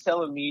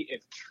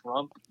if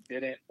Trump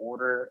didn't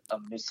order a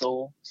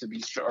missile to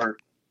be or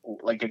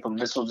like if a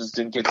missile just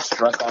didn't get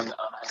struck on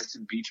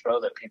Huntington Beach,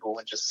 bro, that people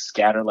would just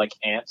scatter like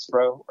ants,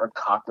 bro, or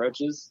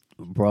cockroaches?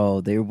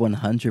 Bro, they're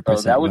 100%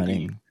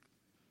 running.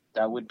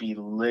 That would be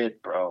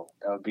lit, bro.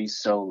 That would be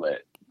so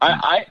lit.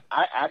 I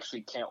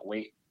actually can't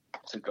wait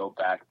to go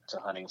back to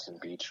Huntington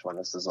Beach when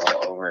this is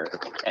all over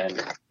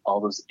and all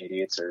those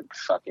idiots are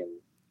fucking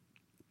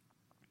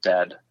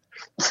dead.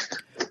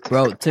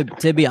 Bro,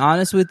 to be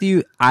honest with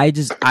you, I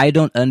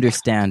don't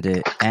understand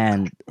it.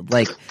 And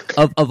like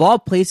of all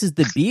places,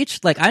 the beach,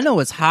 like I know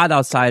it's hot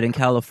outside in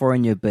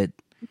California, but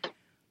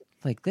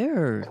like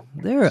there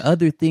are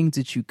other things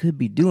that you could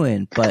be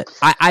doing. But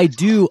I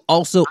do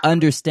also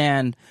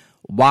understand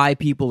why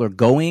people are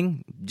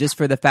going, just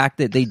for the fact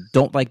that they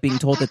don't like being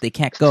told that they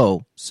can't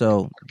go.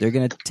 So they're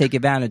gonna take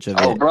advantage of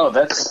it. Oh, bro,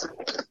 that's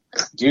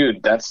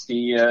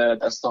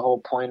the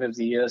whole point of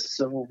the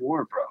Civil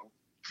War, bro.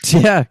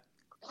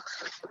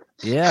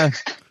 Yeah,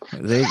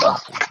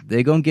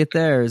 they gonna get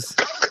theirs.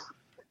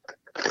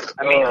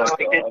 I mean,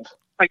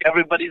 like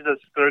everybody's as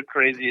stir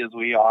crazy as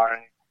we are.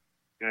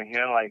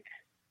 Here, like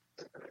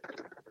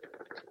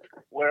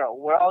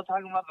we're all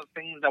talking about the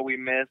things that we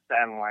miss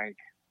and like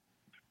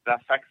the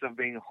effects of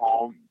being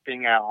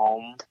at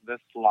home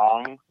this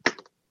long.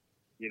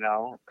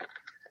 Yeah.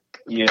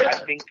 I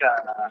think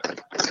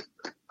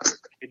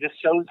it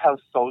just shows how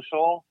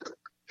social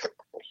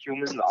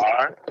humans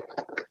are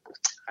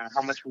and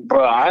how much we.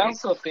 Bro, I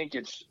also think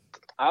it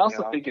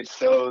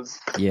shows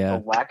Yeah.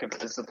 the lack of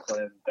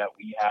discipline that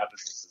we have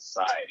as a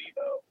society,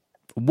 though.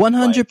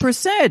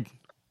 100%.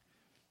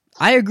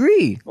 I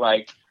agree.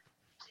 Like,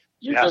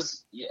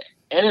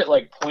 and it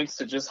like points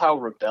to just how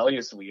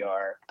rebellious we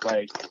are.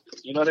 Like,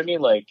 you know what I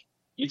mean? Like,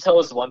 you tell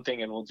us one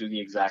thing and we'll do the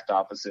exact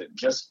opposite,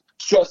 just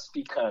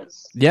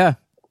because. Yeah.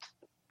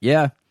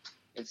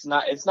 It's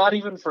not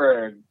even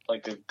for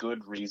like a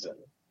good reason.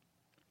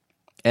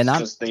 And it's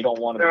just they don't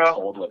want to be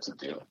told what to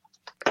do.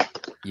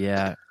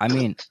 Yeah, I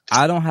mean,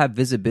 I don't have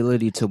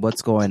visibility to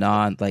what's going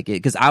on, like,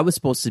 because I was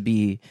supposed to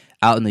be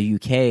out in the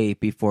UK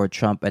before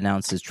Trump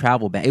announced his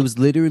travel ban. It was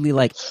literally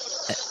like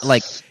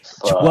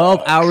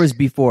 12 hours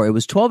before. It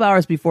was 12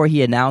 hours before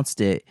he announced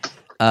it.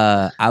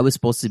 I was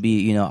supposed to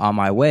be, on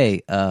my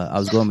way. I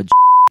was going with,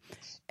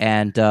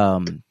 and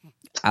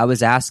I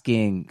was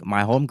asking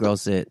my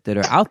homegirls that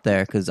are out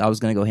there because I was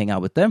gonna go hang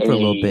out with them for a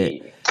little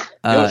bit.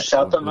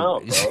 Shout them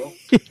out, bro.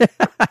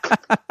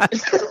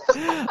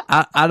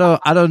 I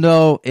don't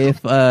know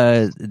if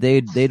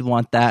they'd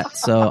want that,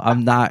 so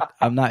I'm not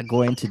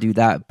going to do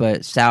that.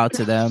 But shout out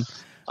to them.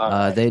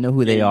 Right. They know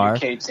who they are.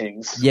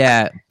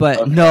 Yeah, but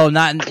okay. No,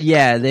 not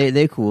yeah.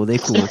 They cool.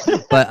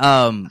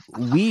 But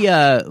we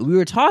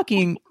were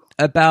talking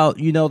about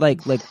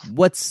like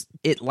what's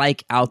it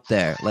like out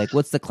there? Like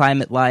what's the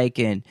climate like?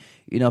 And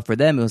for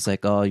them it was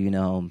like, oh,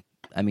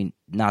 I mean,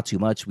 not too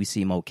much. We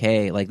seem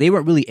okay. Like they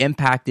weren't really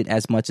impacted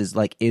as much as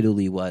like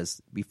Italy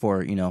was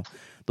before,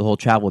 the whole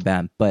travel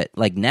ban. But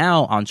like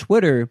now on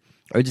Twitter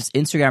or just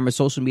Instagram or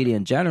social media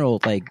in general,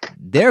 like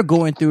they're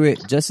going through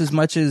it just as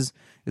much as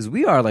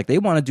we are. Like they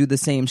want to do the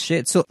same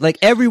shit. So like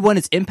everyone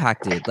is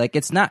impacted. Like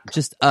it's not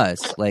just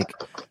us. Like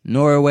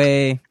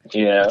Norway,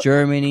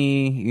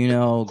 Germany,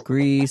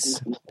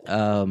 Greece,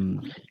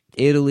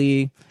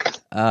 Italy.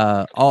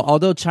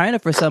 Although China,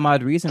 for some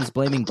odd reason, is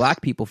blaming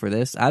black people for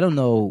this. I don't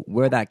know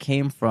where that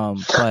came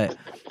from, but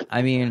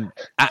I mean,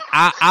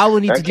 I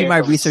will need to do my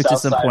research at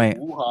some point.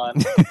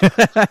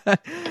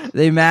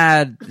 They're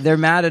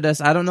mad at us.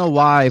 I don't know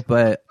why,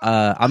 but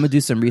I'm gonna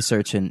do some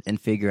research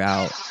and figure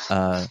out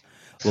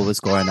what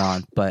was going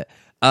on. But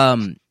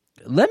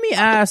let me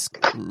ask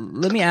you,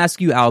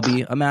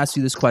 Albie. I'm gonna ask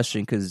you this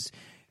question because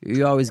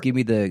you always give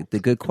me the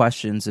good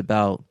questions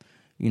about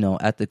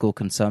ethical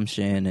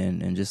consumption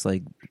and just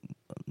like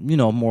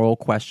moral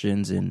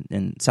questions,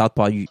 and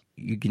Southpaw,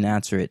 you can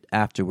answer it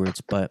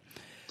afterwards, but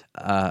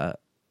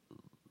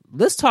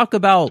let's talk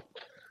about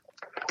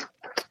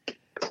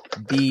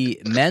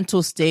the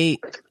mental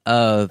state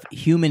of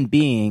human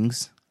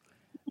beings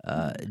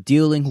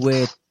dealing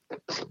with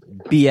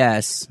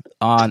BS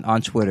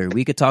on Twitter.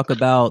 We could talk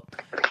about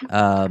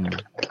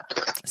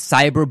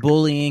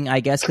cyberbullying, I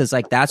guess, because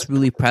like that's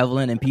really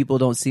prevalent and people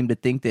don't seem to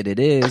think that it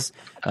is.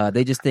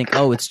 They just think,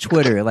 oh, it's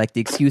Twitter. Like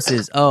the excuse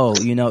is, oh,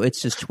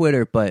 it's just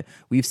Twitter. But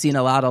we've seen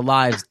a lot of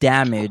lives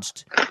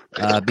damaged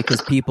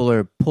because people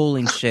are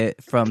pulling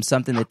shit from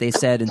something that they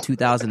said in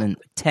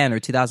 2010 or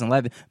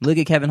 2011. Look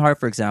at Kevin Hart,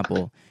 for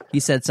example. He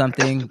said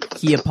something,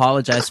 he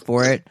apologized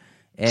for it,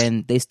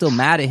 and they still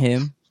mad at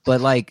him.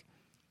 But like,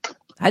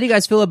 how do you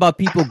guys feel about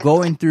people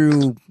going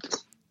through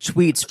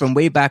tweets from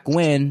way back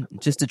when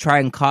just to try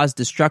and cause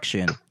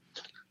destruction?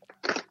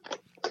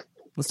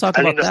 Let's talk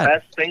about that. The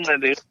best thing to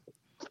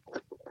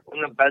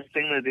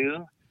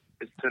do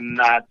is to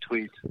not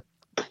tweet.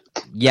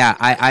 Yeah,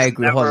 I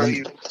agree. Hold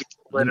on.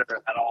 Twitter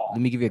at all.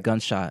 Let me give you a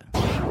gunshot.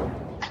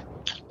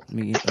 Let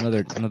me get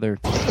another.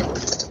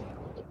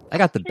 I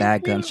got the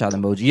bad gunshot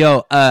emoji.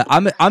 Yo,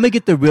 I'm gonna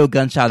get the real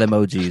gunshot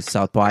emojis,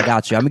 Southpaw. I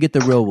got you. I'm gonna get the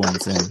real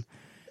ones, and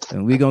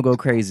we gonna go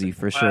crazy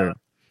for sure.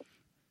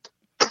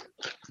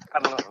 I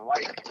don't know,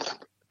 like,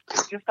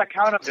 it's just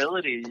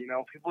accountability,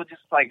 people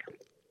just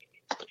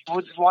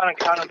want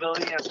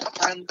accountability, and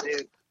sometimes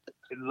it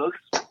looks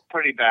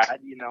pretty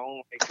bad,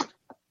 like,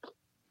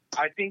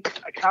 I think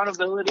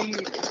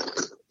accountability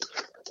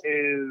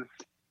is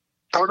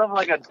sort of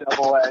like a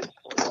double-edged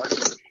sword,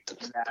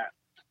 that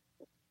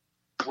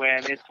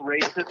when it's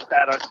racists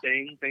that are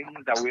saying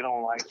things that we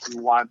don't like, we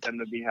want them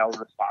to be held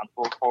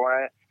responsible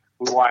for it.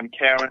 We want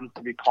Karens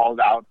to be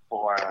called out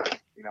for,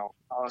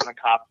 calling the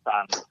cops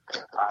on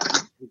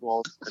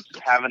people just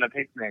having a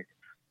picnic.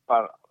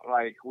 But,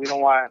 like, we don't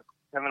want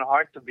Kevin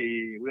Hart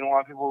we don't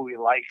want people we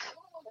like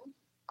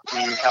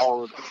being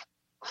held,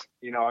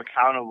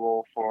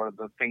 accountable for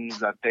the things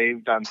that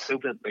they've done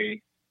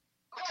stupidly.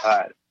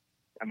 But,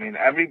 I mean,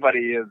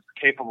 everybody is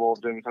capable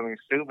of doing something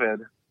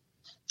stupid.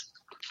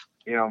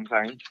 You know what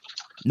I'm saying?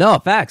 No,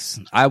 facts.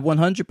 I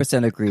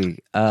 100% agree.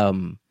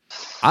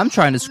 I'm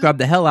trying to scrub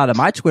the hell out of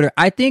my Twitter.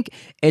 I think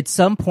at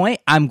some point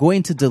I'm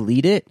going to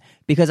delete it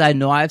because I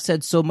know I've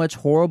said so much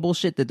horrible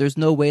shit that there's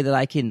no way that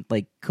I can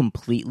like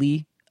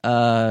completely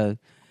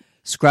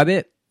scrub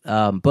it.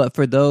 But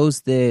for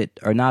those that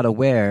are not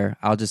aware,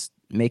 I'll just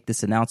make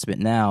this announcement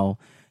now,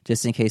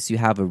 just in case you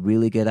have a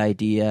really good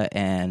idea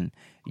and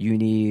you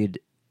need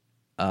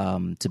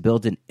to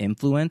build an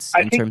influence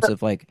in terms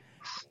of like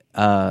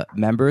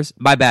members.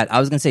 My bad. I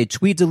was gonna say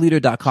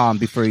tweetdeleter.com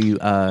before you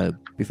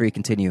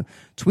continue.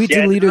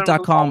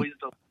 Tweetdeleter.com.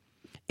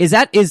 Is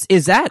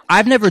that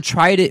I've never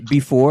tried it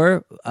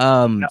before.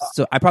 No.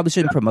 So I probably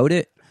shouldn't promote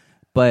it.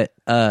 But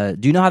do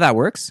you know how that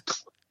works?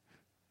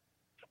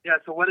 Yeah,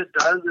 so what it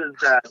does is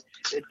that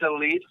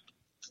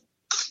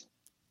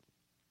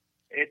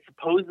it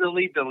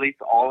supposedly deletes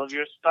all of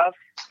your stuff,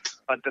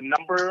 but the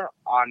number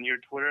on your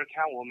Twitter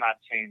account will not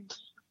change.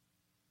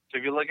 So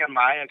if you look at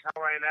my account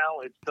right now,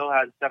 it still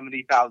has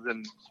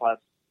 70,000 plus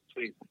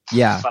tweets.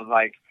 Yeah. But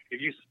like,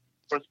 if you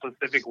search for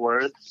specific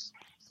words,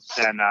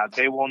 then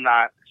they will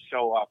not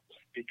show up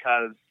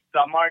because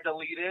some are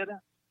deleted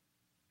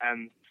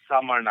and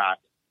some are not.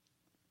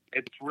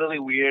 It's really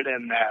weird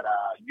in that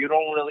you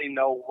don't really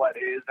know what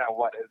is and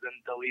what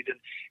isn't deleted,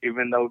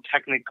 even though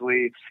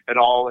technically it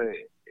all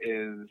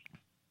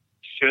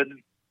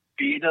should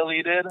be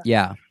deleted.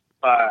 Yeah.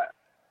 But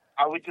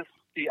I would just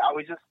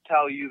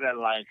tell you that,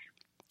 like,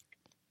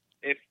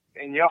 if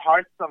in your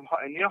heart of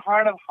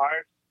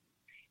hearts,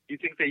 you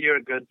think that you're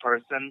a good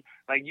person,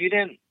 like, you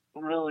didn't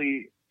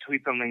really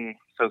tweet something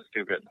so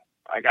stupid.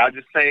 Like, I'll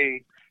just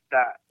say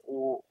that,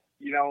 well,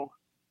 you know,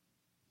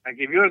 like,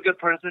 if you're a good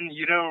person,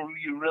 you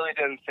really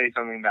didn't say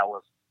something that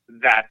was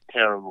that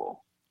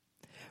terrible.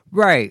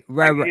 Right.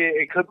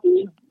 It could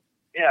be,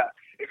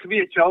 it could be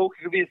a joke,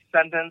 it could be a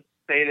sentence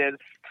stated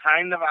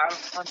kind of out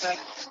of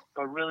context,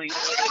 but really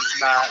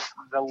it's not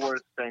the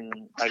worst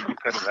thing that you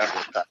could have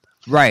ever said.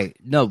 Right.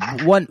 No,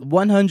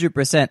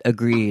 100%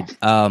 agreed.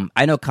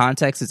 I know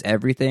context is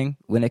everything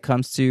when it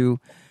comes to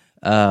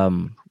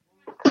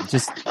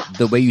just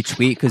the way you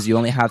tweet because you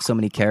only have so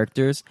many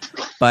characters.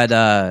 But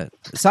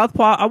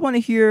Southpaw, I want to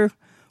hear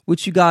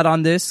what you got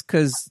on this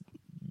because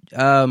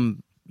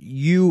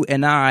you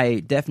and I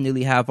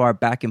definitely have our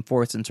back and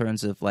forth in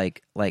terms of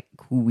like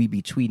who we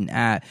be tweeting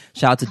at.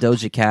 Shout out to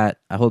Doja Cat.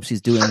 I hope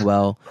she's doing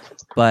well.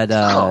 But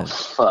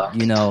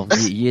you know,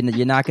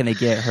 you're not gonna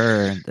get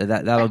her.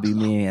 That'll be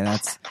me, and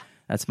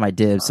that's my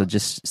dib. So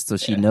just so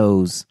she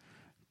knows.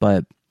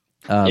 But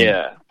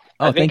yeah.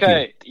 Oh, I think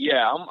thank you.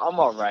 I'm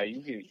all right.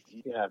 You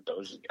can have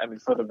Doja. I mean,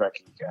 for the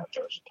record, you can have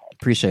Doja Cat.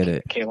 Appreciate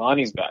it.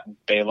 Kaylani's back.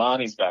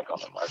 Baylani's back on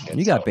the market.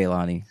 You got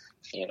Baylani.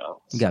 You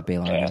know, you got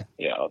Baylani.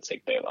 Yeah, I'll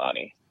take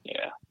Baylani.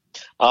 Yeah.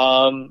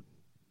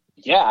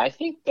 Yeah, I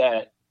think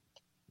that.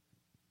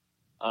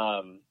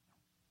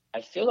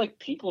 I feel like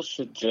people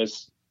should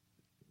just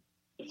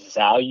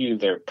value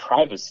their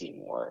privacy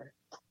more.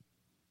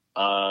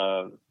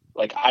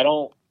 Like,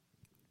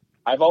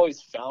 I've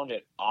always found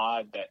it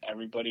odd that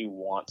everybody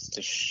wants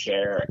to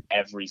share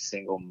every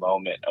single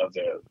moment of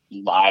their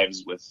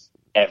lives with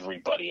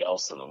everybody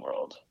else in the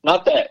world.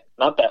 Not that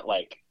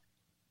like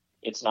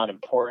it's not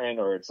important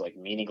or it's like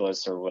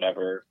meaningless or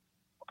whatever,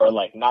 or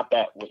like not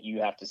that what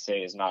you have to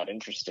say is not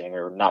interesting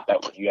or not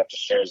that what you have to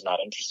share is not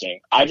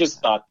interesting. I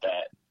just find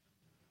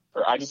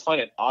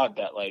it odd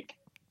that like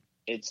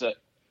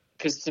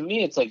because to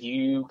me it's like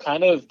you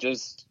kind of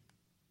just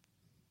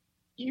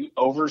you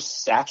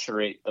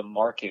oversaturate the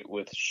market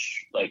with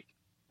like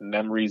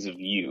memories of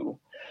you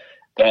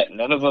that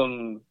none of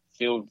them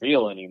feel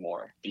real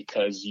anymore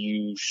because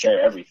you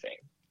share everything.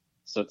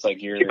 So it's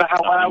like you're. Yeah, but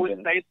what I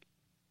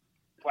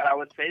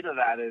would say to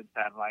that is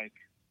that like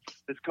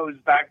this goes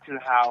back to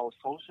how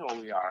social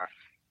we are.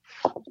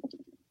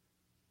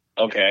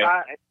 Okay.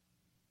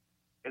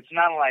 It's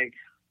not like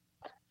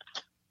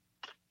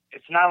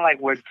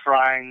we're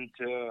trying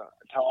to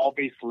all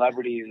be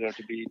celebrities or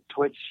to be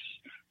Twitch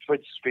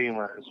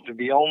streamers, to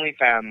be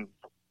OnlyFans,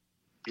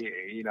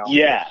 you know.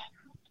 Yeah.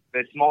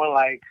 It's more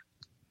like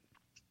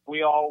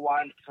we all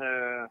want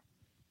to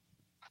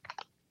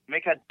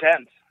make a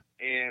dent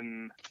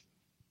in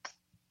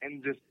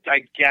this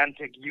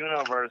gigantic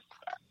universe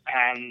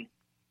and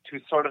to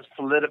sort of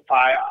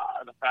solidify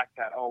the fact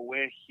that, oh,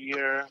 we're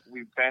here,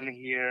 we've been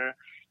here,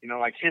 you know,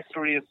 like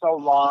history is so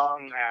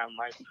long and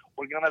like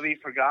we're going to be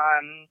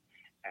forgotten,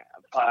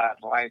 but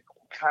like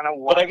kind of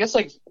what. But I guess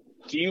like,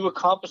 do you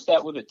accomplish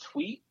that with a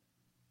tweet?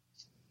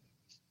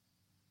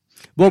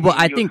 Well, but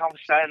I think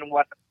accomplish that in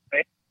what?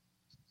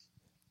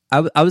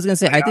 I was gonna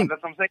say I think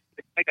that's what I'm saying.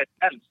 Make a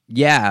dent.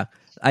 Yeah,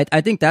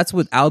 I think that's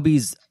what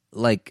Albie's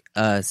like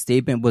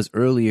statement was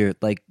earlier.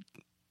 Like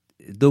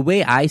the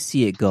way I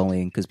see it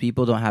going, because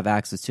people don't have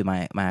access to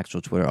my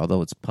actual Twitter,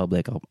 although it's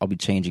public. I'll be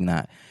changing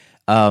that.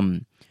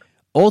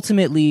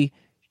 Ultimately,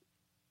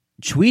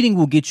 tweeting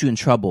will get you in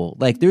trouble.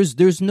 Like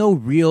there's no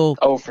real.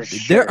 Oh, for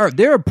sure.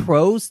 There are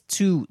pros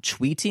to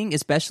tweeting,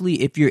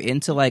 especially if you're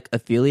into like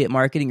affiliate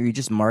marketing or you're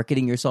just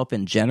marketing yourself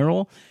in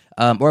general,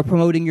 or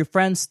promoting your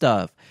friend's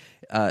stuff.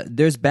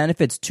 There's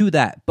benefits to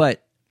that,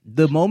 but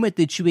the moment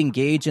that you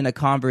engage in a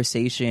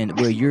conversation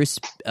where you're,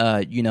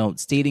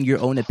 stating your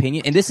own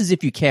opinion, and this is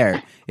if you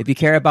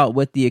care about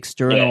what the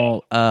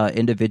external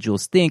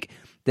individuals think,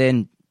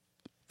 then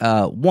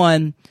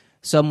one,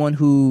 someone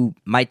who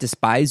might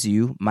despise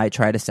you might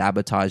try to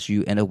sabotage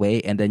you in a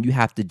way, and then you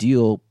have to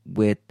deal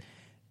with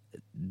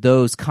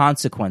those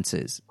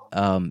consequences.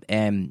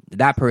 And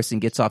that person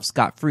gets off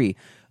scot-free.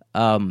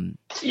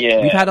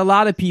 We've had a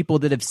lot of people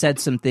that have said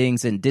some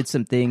things and did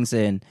some things,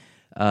 and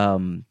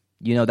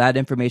that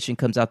information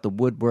comes out the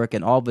woodwork,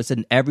 and all of a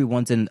sudden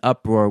everyone's in an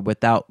uproar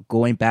without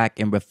going back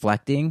and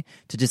reflecting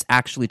to just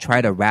actually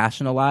try to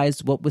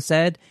rationalize what was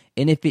said.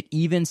 And if it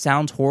even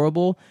sounds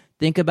horrible,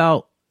 think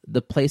about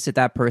the place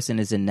that person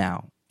is in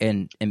now,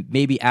 and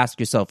maybe ask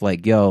yourself,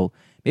 like, yo,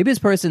 maybe this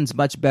person's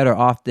much better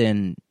off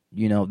than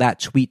that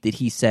tweet that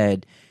he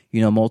said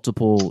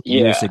multiple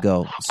years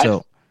ago.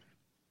 So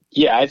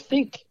I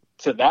think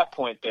to that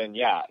point, then,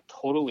 I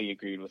totally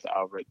agreed with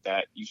Albert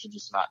that you should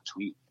just not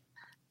tweet.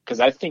 Because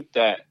I think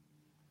that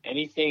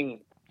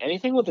anything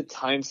with a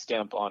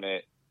timestamp on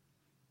it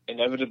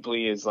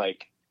inevitably is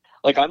like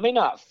I may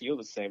not feel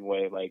the same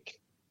way like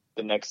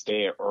the next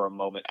day or a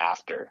moment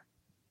after,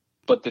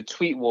 but the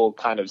tweet will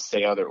kind of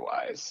say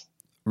otherwise.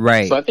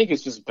 Right. So I think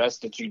it's just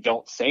best that you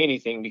don't say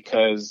anything,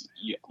 because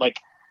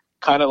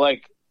kind of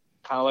like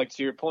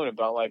to your point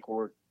about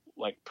we're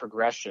like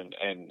progression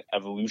and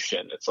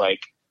evolution. It's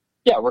like,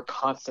 we're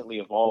constantly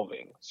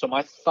evolving. So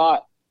my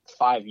thought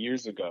 5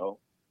 years ago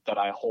that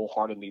I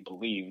wholeheartedly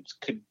believed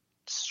could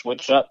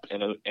switch up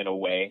in a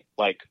way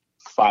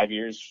 5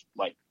 years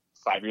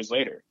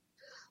later.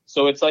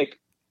 So it's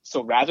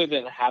so rather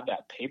than have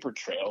that paper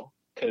trail,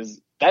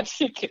 because that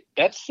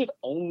shit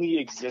only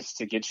exists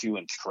to get you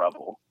in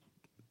trouble.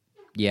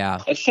 Yeah.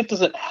 That shit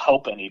doesn't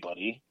help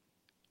anybody.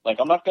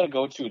 I'm not going to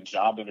go to a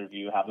job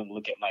interview, have them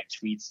look at my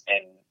tweets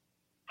and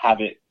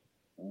have it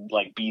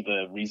be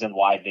the reason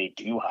why they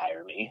do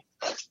hire me.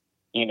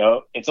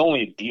 It's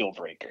only a deal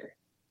breaker.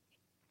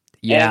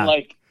 Yeah.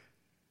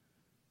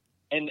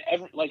 And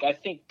I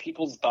think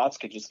people's thoughts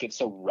could just get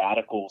so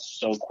radical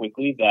so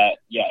quickly that,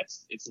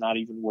 it's not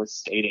even worth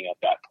stating at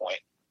that point,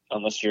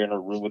 unless you're in a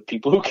room with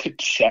people who could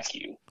check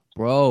you.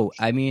 Bro,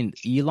 I mean,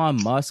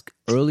 Elon Musk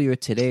earlier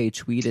today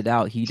tweeted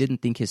out he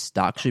didn't think his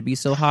stock should be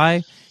so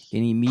high,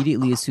 and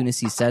immediately as soon as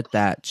he said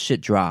that, shit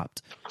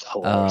dropped.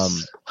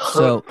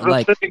 So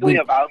specifically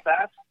about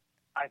that,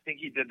 I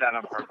think he did that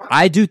on purpose.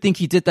 I do think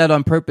he did that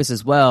on purpose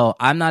as well.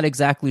 I'm not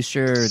exactly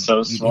sure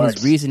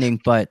his reasoning,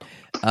 but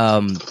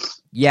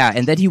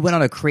and then he went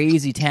on a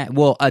crazy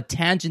a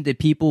tangent that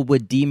people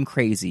would deem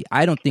crazy.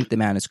 I don't think the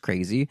man is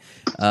crazy,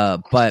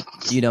 but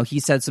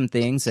he said some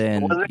things,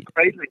 and it wasn't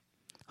crazy.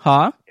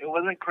 Huh? It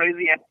wasn't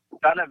crazy, and he's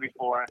done it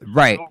before.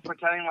 Right. People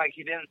pretending like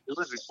he didn't do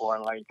it before.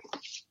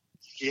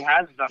 He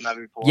has done that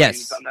before. Yes.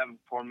 He's done that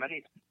before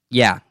many times.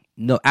 Yeah.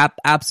 No,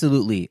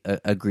 absolutely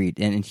agreed.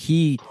 And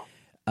he,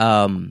 he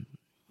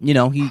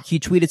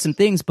tweeted some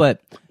things,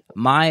 but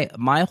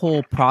my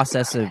whole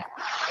process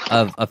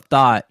of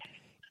thought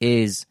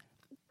is,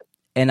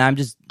 and I'm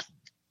just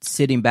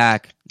sitting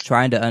back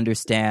trying to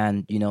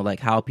understand,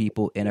 how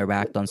people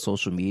interact on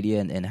social media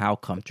and how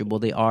comfortable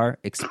they are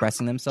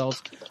expressing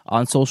themselves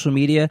on social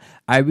media.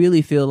 I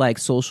really feel like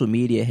social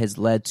media has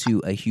led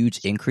to a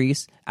huge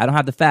increase. I don't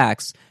have the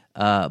facts,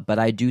 but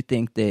I do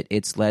think that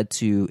it's led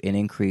to an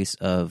increase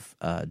of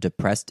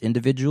depressed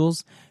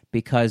individuals,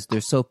 because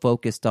they're so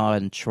focused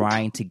on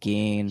trying to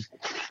gain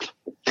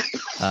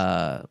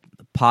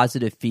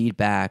positive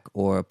feedback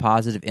or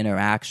positive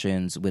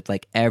interactions with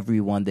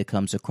everyone that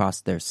comes across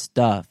their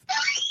stuff,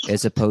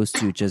 as opposed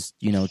to just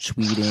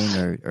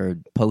tweeting or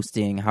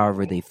posting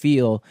however they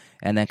feel,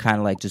 and then kind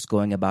of just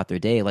going about their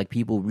day.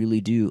 People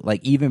really do,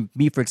 even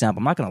me, for example,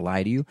 I'm not gonna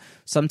lie to you,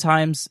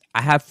 sometimes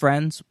I have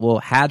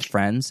had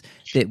friends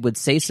that would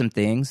say some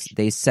things.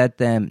 They said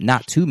them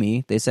not to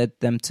me, they said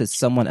them to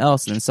someone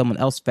else, and then someone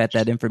else fed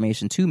that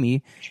information to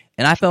me,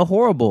 and I felt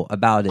horrible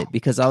about it,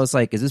 because I was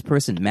like, is this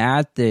person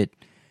mad that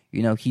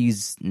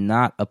he's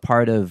not a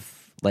part of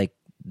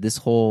this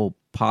whole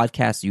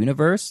podcast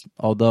universe,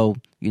 although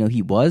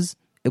he was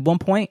at one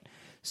point.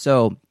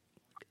 So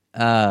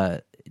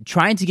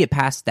trying to get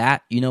past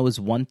that is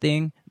one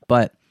thing,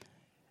 but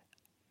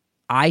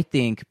I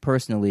think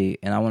personally,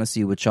 and I want to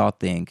see what y'all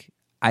think,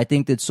 I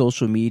think that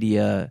social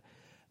media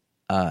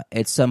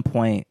at some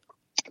point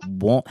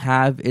won't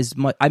have as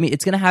much. I mean,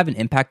 it's going to have an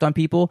impact on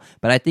people,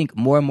 but I think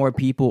more and more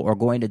people are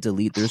going to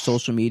delete their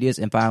social medias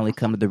and finally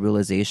come to the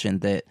realization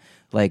that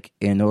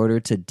in order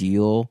to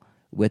deal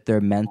with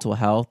their mental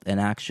health and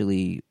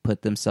actually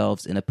put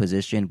themselves in a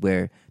position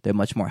where they're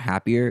much more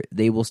happier,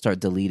 they will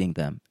start deleting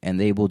them and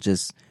they will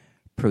just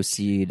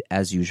proceed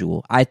as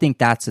usual. I think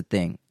that's a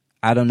thing.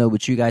 I don't know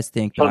what you guys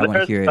think, but I want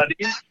to hear it. So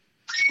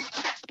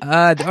there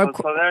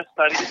are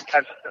studies that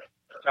have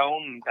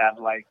shown that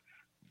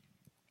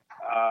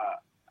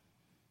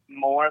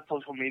more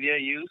social media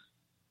use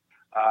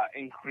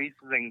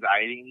increases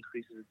anxiety,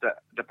 increases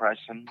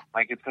depression.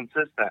 It's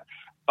consistent.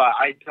 But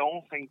I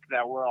don't think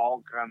that we're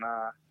all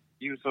gonna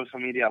use social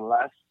media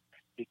less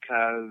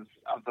because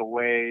of the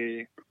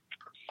way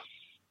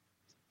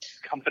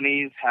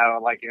companies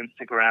have like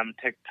Instagram,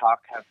 TikTok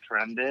have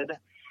trended,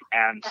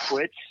 and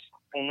Twitch,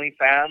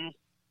 OnlyFans,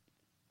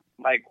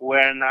 like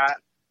we're not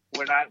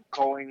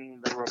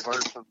going the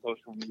reverse of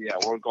social media.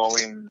 We're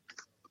going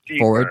deeper.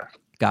 Forward.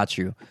 Got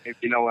you. If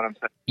you know what I'm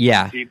saying.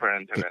 Yeah. Deeper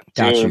into it.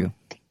 Got you.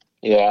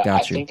 Yeah,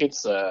 Got I you. think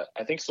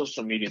I think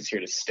social media is here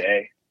to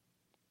stay.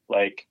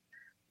 Like,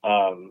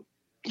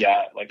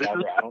 yeah, like This Albert,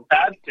 is I not don't. a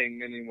bad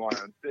thing anymore.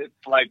 It's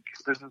like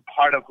this is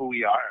part of who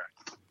we are.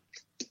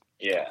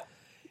 Yeah,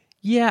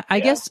 Yeah, I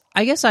guess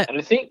I and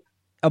I think.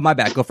 oh, my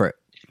bad. Go for it.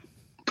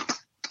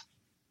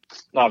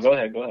 No, go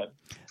ahead. Go ahead.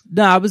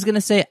 No, I was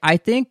gonna say I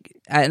think,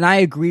 and I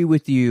agree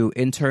with you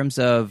in terms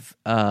of,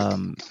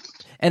 and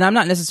I'm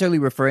not necessarily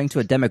referring to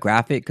a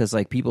demographic because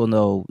like people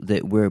know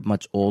that we're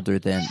much older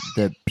than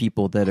the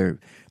people that are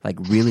like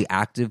really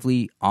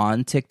actively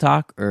on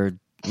TikTok or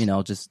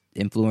just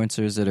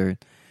influencers that are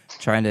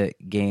trying to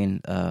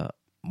gain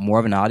more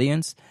of an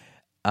audience.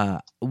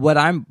 What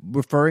I'm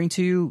referring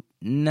to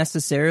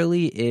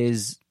necessarily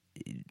is,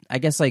 I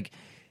guess, like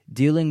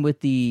dealing with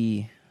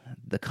the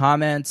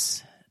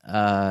comments.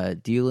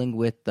 Dealing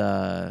with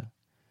the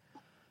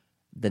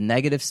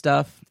negative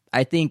stuff,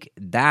 I think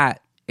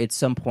that at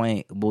some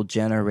point will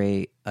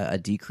generate a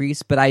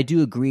decrease. But I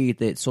do agree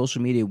that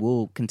social media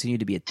will continue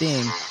to be a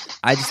thing.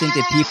 I just think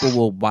that people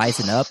will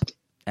wisen up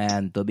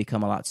and they'll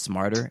become a lot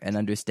smarter and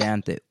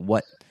understand that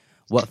what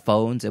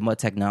phones and what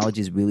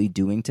technology is really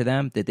doing to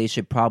them, that they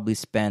should probably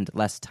spend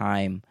less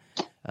time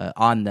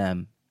on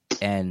them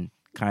and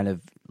kind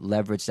of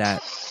leverage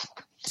that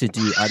to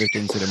do other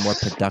things that are more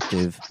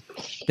productive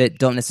that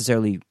don't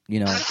necessarily,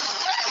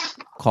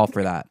 call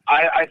for that.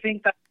 I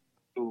think that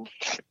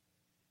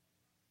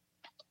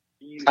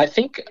I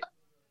think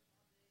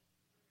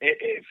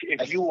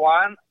if you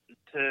want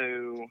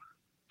to,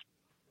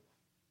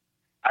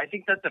 I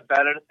think that the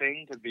better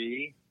thing to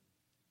be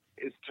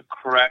is to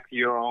correct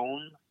your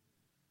own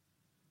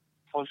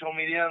social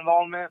media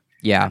involvement.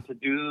 Yeah. And to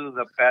do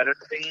the better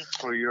things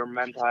for your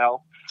mental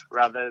health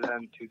rather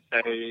than to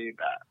say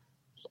that,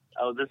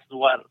 oh, this is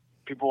what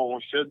people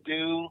should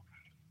do,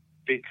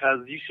 because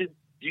you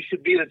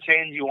should be the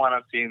change you want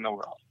to see in the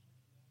world.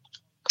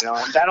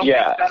 And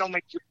that'll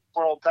make your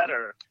world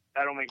better.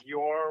 That'll make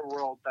your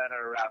world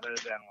better rather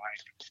than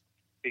like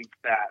think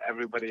that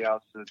everybody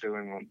else is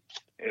doing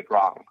it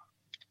wrong.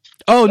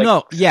 Oh like,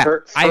 no, yeah.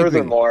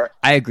 Furthermore,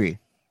 I agree.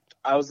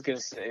 I was gonna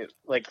say,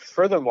 like,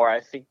 furthermore, I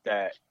think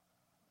that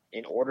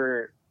in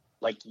order,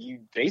 like,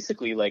 you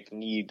basically like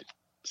need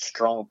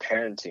strong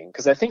parenting,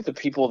 because I think the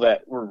people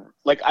that were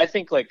like, I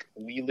think like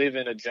we live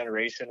in a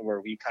generation where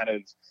we kind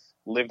of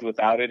lived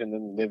without it and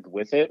then lived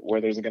with it,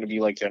 where there's going to be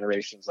like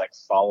generations like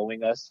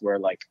following us where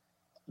like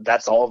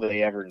that's all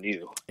they ever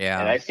knew. Yeah.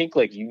 And I think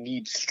like you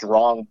need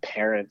strong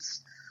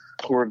parents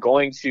who are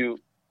going to,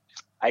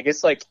 I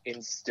guess, like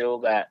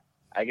instill that,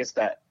 I guess,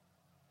 that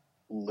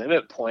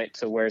limit point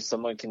to where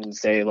someone can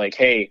say like,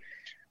 hey,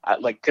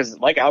 because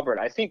like Albert,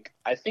 I think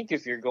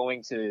if you're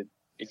going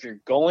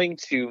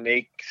to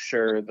make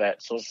sure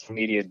that social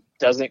media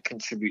doesn't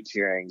contribute to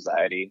your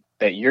anxiety,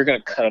 that you're going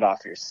to cut it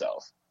off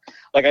yourself.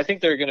 Like, I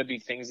think there are going to be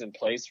things in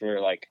place where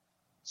like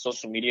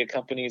social media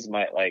companies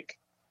might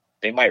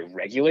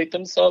regulate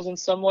themselves in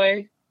some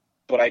way,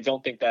 but I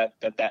don't think that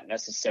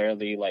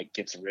necessarily like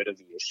gets rid of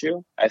the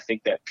issue. I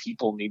think that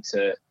people need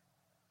to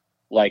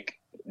like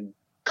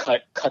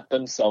cut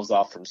themselves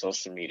off from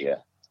social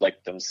media,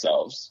 like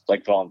themselves,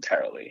 like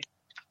voluntarily.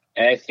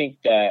 And I think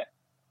that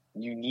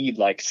you need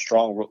like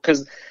strong,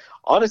 because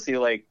honestly,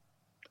 like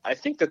I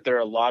think that there are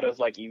a lot of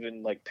like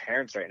even like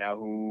parents right now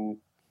who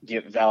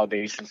get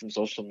validation from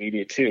social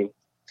media too.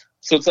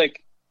 So it's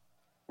like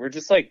we're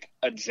just like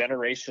a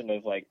generation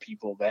of like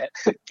people that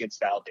gets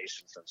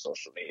validation from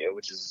social media,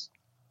 which is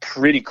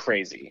pretty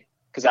crazy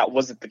because that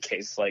wasn't the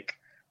case like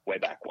way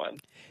back when.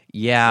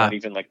 Yeah, not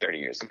even like 30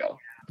 years ago.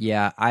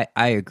 Yeah, I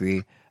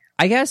agree.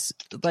 I guess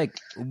like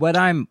what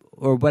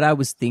I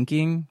was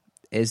thinking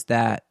is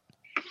that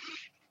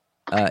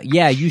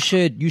you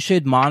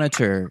should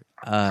monitor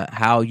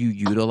how you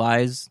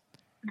utilize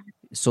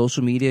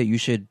social media. You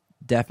should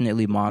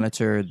definitely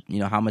monitor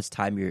how much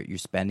time you're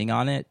spending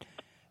on it,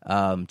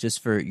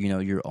 just for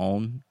your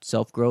own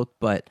self growth.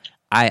 But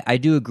I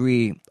do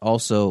agree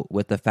also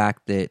with the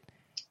fact that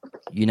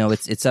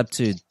it's up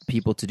to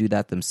people to do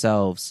that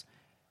themselves.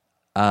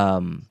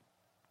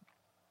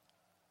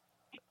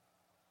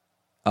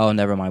 Oh,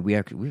 never mind.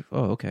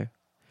 Oh, okay.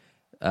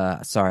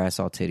 Sorry, I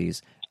saw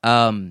titties.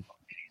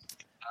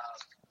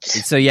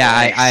 So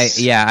yeah,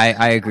 Nice.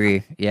 I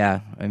agree. Yeah,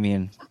 I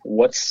mean,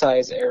 What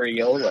size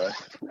areola?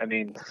 I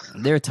mean,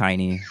 they're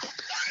tiny.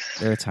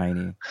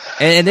 And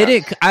they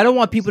didn't. I don't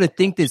want people to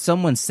think that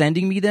someone's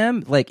sending me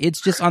them. Like,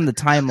 it's just on the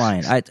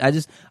timeline.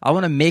 I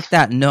want to make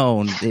that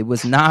known. It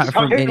was not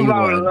from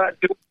anyone. About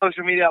doing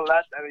social media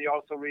less, and you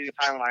also read the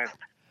timeline.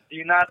 Do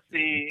you not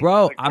see,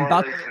 bro? the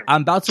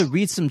I'm about to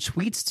read some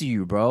tweets to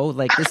you, bro.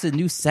 Like, this is a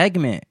new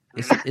segment.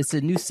 It's a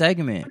new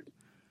segment.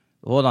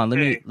 Hold on, let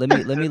me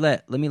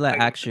let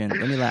Action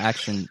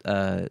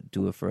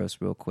do it for us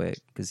real quick,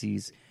 because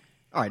he's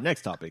All right,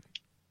 next topic.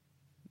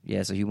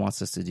 Yeah, so he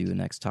wants us to do the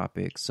next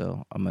topic.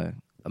 So I'm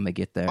gonna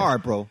get there. All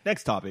right, bro.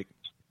 Next topic.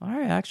 All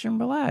right, action,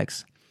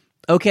 relax.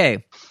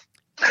 Okay,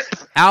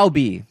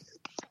 Albie.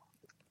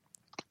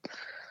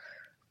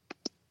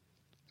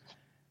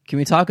 Can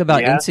we talk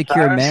about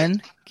insecure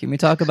men? Can we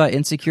talk about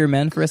insecure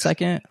men for a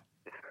second?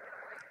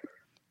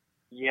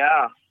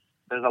 Yeah,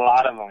 there's a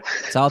lot of them.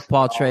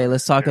 Southpaw Trey,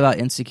 let's talk about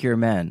insecure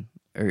men.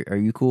 Are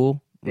you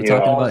cool? We're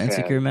talking about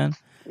insecure men?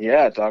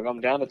 Yeah, dog.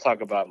 I'm down to talk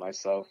about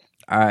myself.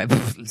 All right.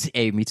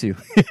 Hey, me too.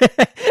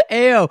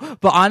 Ayo,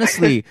 but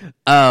honestly,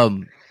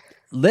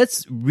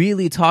 let's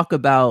really talk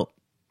about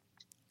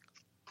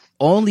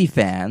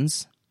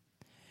OnlyFans.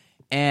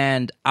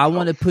 And I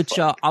want to put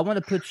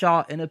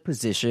y'all in a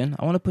position.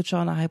 I want to put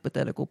y'all in a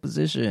hypothetical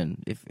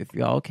position if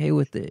y'all okay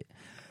with it.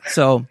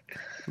 So,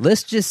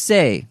 let's just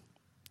say,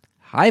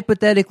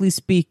 hypothetically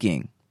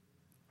speaking,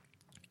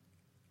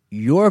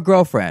 your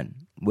girlfriend,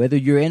 whether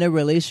you're in a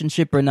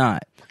relationship or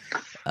not,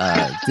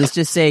 let's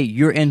just say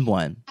you're in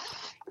one.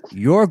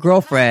 Your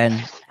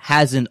girlfriend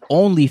has an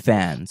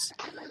OnlyFans,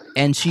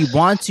 and she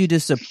wants you to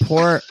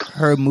support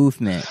her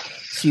movement.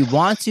 She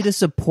wants you to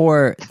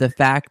support the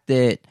fact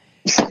that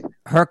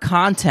her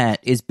content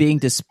is being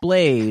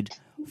displayed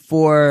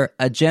for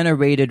a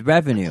generated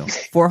revenue,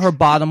 for her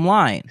bottom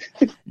line.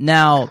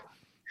 Now,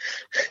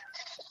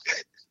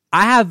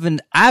 I have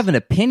an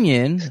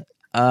opinion,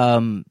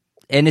 and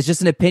it's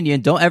just an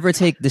opinion. Don't ever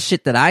take the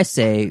shit that I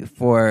say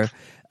for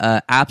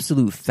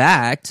absolute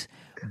fact.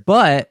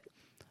 But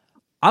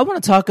I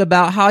want to talk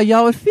about how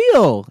y'all would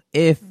feel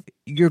if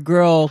your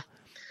girl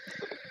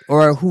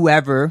or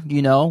whoever,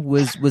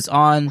 was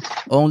on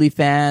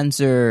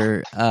OnlyFans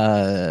or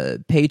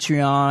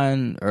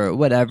Patreon or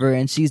whatever,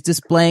 and she's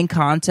displaying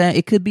content.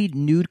 It could be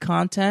nude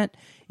content,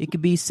 it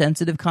could be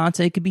sensitive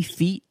content, it could be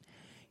feet,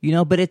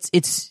 but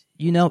it's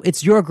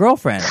your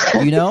girlfriend,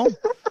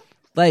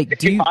 Like,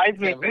 do you buys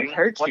me things,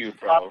 hurt what's you, the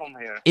bro? problem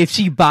here? if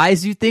she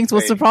buys you things,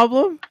 what's the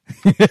problem?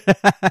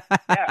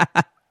 Yeah.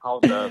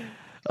 Hold up.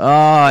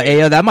 Oh,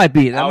 yo, that might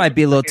be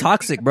a little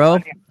toxic, bro.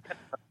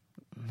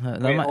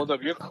 Wait, hold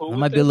up. You're cool.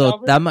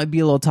 That might be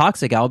a little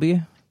toxic,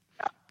 Albie.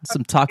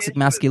 Some toxic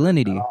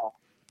masculinity.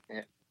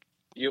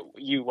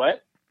 You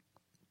what?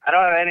 I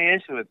don't have any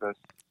issue with this.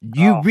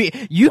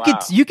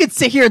 You could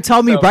sit here and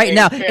tell me right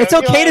now. It's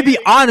okay to be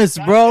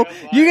honest, bro.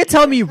 You can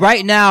tell me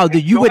right now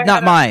that you would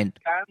not mind.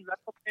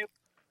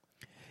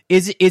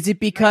 Is it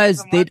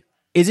because they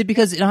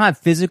don't have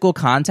physical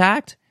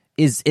contact?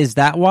 Is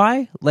that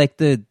why? Like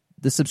the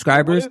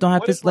subscribers don't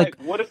have this like.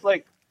 What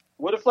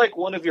if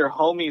one of your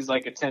homies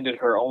attended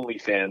her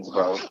OnlyFans,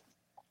 bro?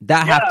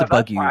 That have to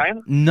bug you.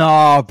 Fine.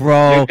 No,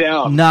 bro. You're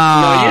down.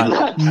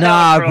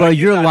 Nah, bro.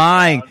 You're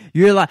lying.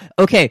 You're lying.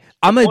 Okay,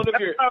 I'm gonna.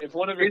 If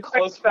one of your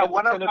close friends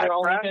attended her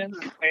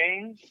OnlyFans, is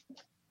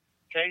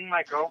paying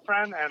my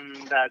girlfriend, and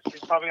that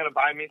she's probably gonna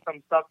buy me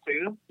some stuff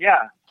too.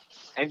 Yeah.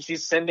 And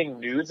she's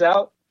sending nudes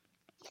out.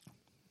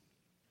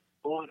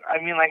 Well,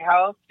 I mean,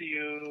 how else do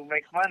you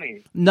make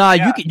money? Nah,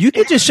 yeah. you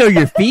could just show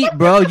your feet,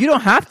 bro. You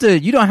don't have to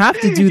do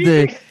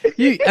the.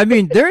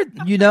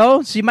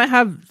 She might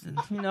have,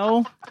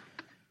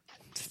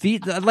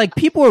 feet. Like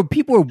people are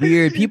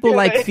weird. People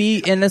like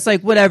feet, and it's like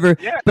whatever.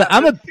 Yeah, but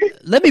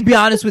let me be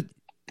honest with.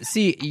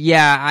 See,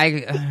 yeah,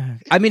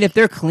 I mean, if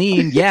they're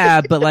clean, yeah,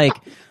 but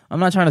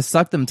I'm not trying to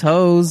suck them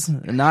toes.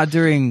 Not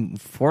during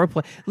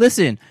foreplay.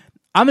 Listen,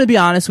 I'm gonna be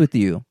honest with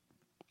you,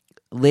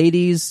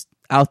 ladies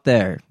out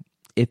there.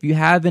 If you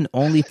have an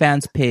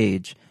OnlyFans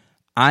page,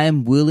 I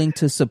am willing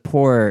to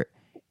support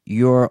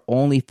your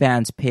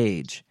OnlyFans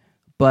page.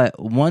 But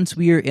once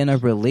we are in a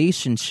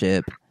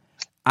relationship,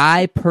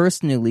 I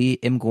personally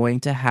am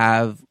going to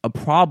have a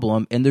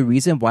problem. And the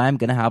reason why I'm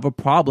going to have a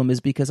problem is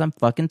because I'm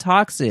fucking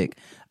toxic.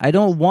 I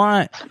don't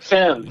want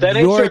Fam, that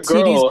ain't your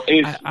girl.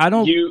 I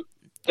don't.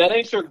 That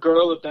ain't your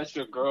girl if that's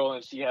your girl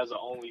and she has an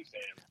OnlyFans,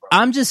 bro.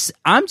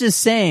 I'm just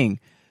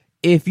saying.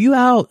 If you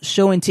out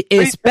showing,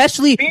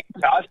 especially, she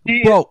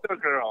bro, is the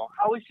girl.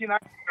 How is she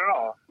not your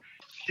girl?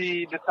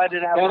 She decided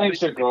to have. That ain't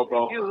your girl,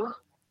 bro.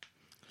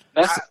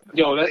 That's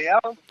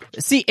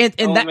see,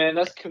 and that, man,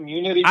 that's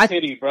community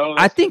pity, bro.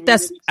 I think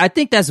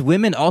that's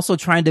women also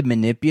trying to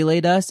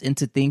manipulate us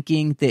into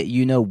thinking that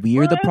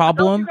we're the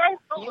problem.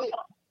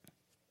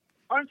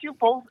 Aren't you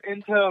both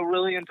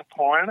really into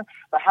porn?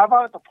 But how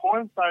about the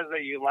porn stars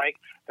that you like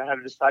that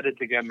have decided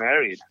to get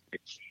married,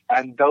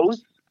 and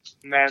those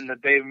men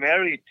that they've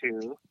married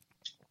to,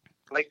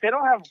 they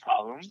don't have a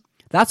problem.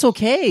 That's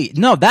okay.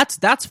 No, that's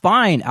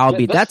fine,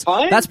 Albie. Yeah, that's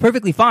fine? That's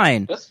perfectly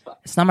fine.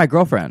 It's not my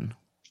girlfriend.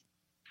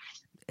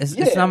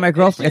 It's not my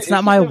girlfriend. It's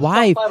not my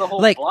wife.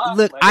 Look,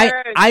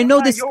 I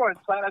know this. Yours,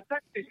 but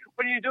essentially,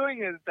 what you're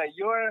doing is that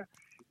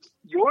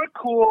you're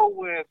cool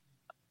with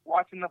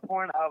watching the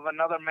porn of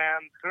another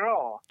man's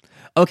girl.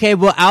 Okay,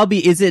 well,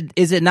 Albie, is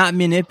it not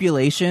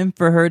manipulation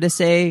for her to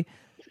say,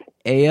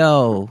 "Hey,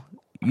 yo,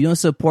 you don't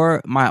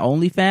support my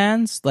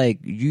OnlyFans?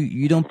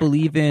 You don't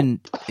believe in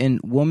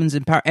women's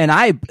empowerment?" And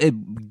I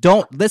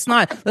don't. Let's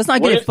not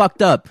get it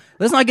fucked up.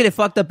 Let's not get it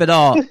fucked up at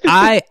all.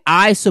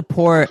 I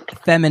support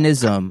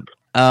feminism.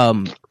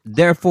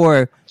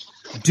 Therefore,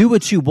 do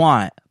what you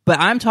want. But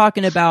I'm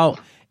talking about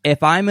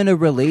if I'm in a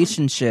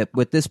relationship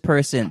with this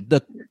person,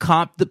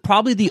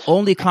 probably the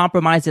only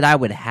compromise that I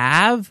would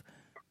have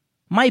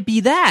might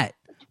be that.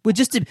 But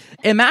just to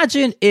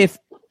imagine if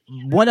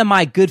one of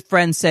my good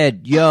friends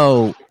said,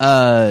 "Yo,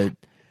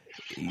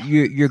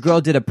 your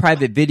girl did a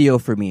private video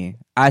for me.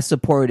 I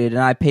supported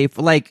and I paid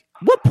for like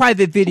what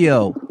private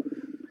video?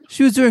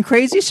 She was doing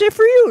crazy shit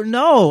for you?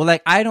 No,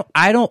 like I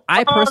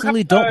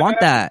personally don't want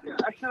that."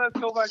 Actually, let's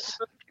go back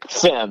to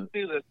Sam.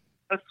 do this.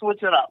 Let's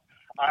switch it up.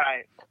 All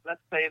right,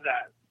 let's say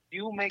that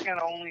you make an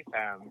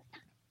OnlyFans,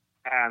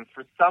 and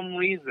for some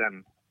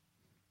reason,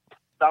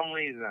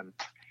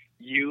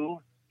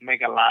 you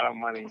make a lot of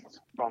money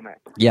from it.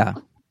 Yeah.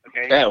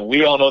 Okay. Yeah,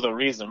 we all know the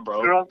reason,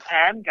 bro. Girls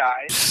and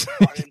guys.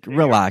 Are into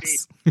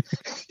Relax.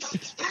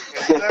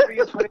 Whatever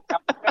you put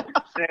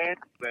out there,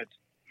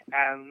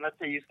 and let's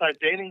say you start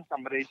dating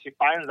somebody, she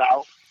finds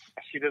out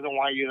she doesn't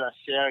want you to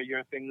share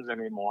your things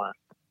anymore.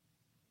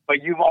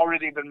 But you've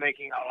already been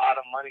making a lot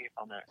of money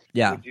from it.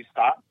 Yeah. Would you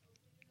stop?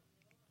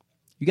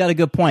 You got a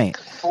good point.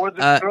 For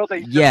the girl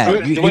that you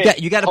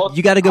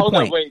got a good point.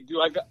 On, wait, do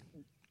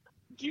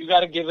you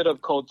got to give it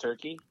up cold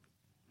turkey?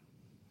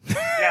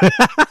 Yeah.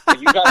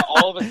 You got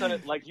all of a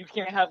sudden you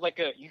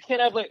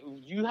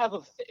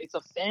it's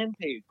a fan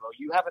page, bro.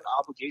 You have an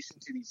obligation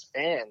to these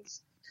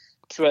fans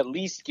to at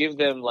least give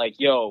them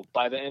yo,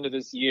 by the end of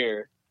this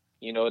year,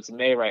 it's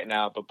May right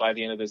now, but by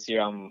the end of this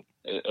year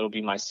it'll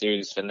be my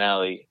series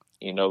finale.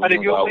 But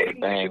if you're waiting to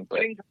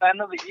the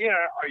end of the year,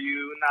 are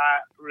you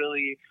not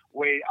really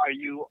are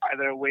you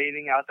either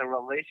waiting out the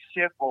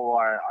relationship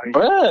or are you...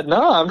 Bruh,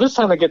 no, I'm just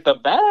trying to get the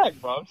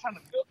bag, bro. I'm trying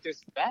to milk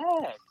this bag,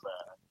 bro.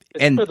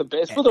 It's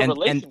for the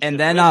relationship. And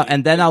then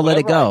I'll let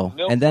it go.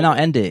 And then I'll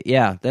end it.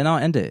 Yeah, then I'll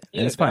end it.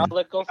 Yeah, and it's fine. I'll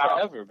let go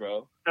forever,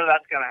 bro. So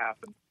that's gonna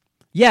happen.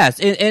 Yes,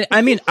 and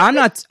I mean, I'm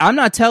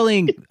not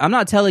telling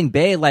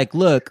Bae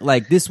look,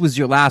 this was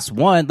your last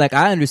one. Like,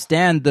 I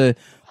understand the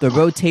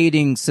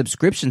rotating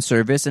subscription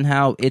service and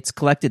how it's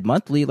collected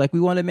monthly. Like,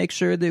 we want to make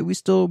sure that we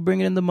still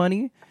bring in the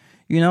money,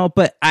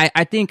 But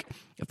I think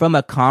from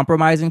a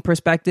compromising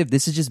perspective,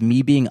 this is just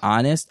me being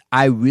honest.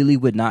 I really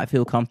would not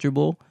feel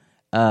comfortable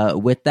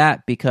with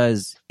that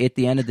because at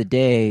the end of the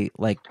day,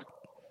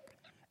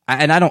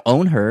 and I don't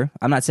own her.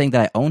 I'm not saying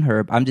that I own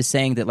her. I'm just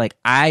saying that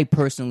I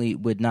personally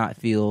would not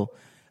feel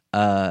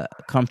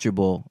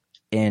comfortable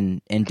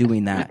in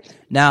doing that.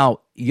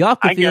 Now, y'all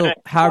can feel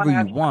however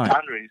you want.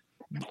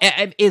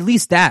 At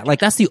least that.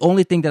 That's the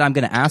only thing that I'm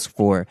going to ask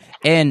for.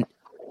 And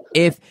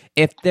if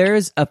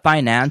there's a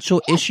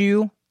financial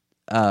issue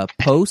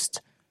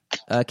post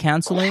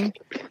canceling,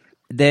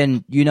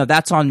 then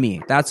that's on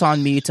me. That's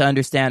on me to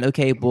understand.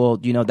 Okay, well,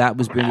 that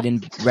was bringing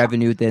in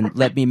revenue. Then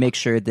let me make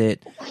sure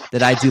that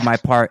I do my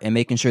part and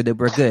making sure that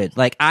we're good.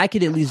 I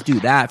could at least do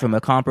that from a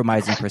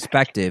compromising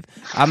perspective.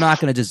 I'm not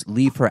gonna just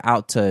leave her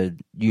out to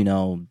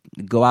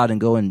go out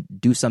and go and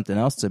do something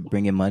else to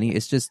bring in money.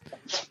 It's just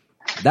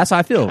that's how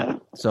I feel.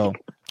 So,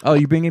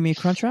 you bringing me a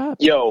Crunchwrap?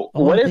 Yo,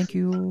 thank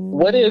you.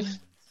 What if?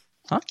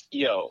 Huh?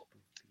 Yo,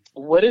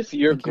 what if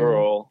your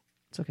girl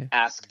It's okay.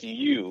 asked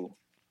you?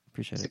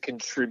 Appreciate to it.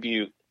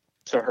 contribute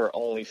to her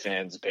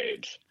OnlyFans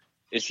page?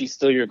 Is she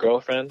still your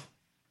girlfriend?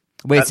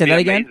 Wait, That'd say be that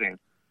again?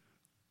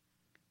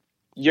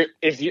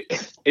 amazing.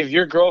 If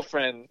your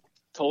girlfriend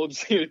told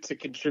you to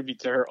contribute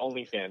to her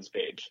OnlyFans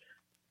page,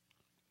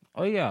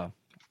 Oh yeah,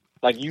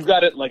 you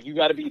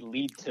gotta be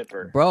lead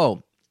tipper.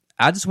 bro.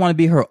 I just want to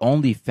be her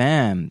only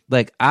fan.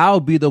 I'll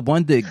be the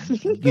one that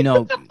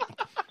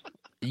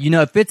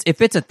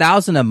if it's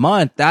 $1,000 a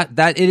month,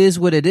 that it is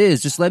what it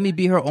is. Just let me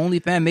be her only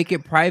fan. Make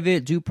it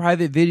private. Do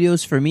private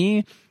videos for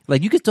me.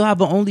 You can still have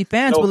an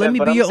OnlyFans, but let me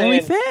be your only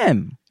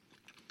fan.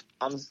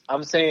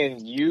 I'm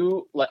saying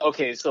you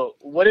okay. So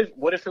what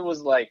if it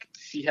was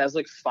she has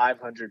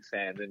 500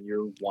 fans and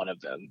you're one of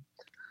them?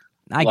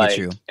 I get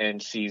you.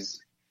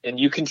 And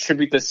you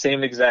contribute the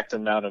same exact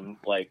amount of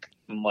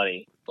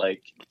money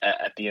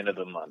at the end of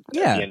the month.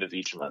 Yeah. At the end of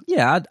each month.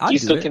 Yeah, I'd do you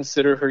do still it.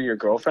 consider her your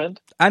girlfriend?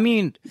 I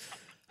mean,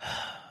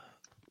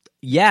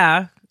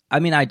 yeah. I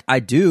mean, I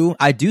do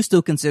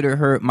still consider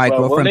her my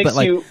girlfriend, but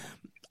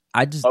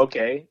I just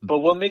okay. But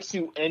what makes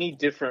you any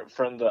different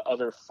from the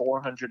other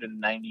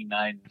 499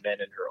 men in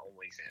her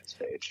OnlyFans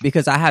page?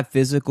 Because I have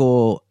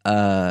physical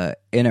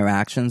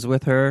interactions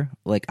with her.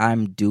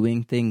 I'm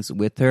doing things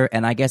with her,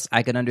 and I guess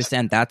I can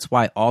understand that's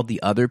why all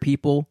the other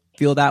people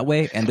feel that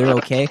way, and they're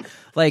okay.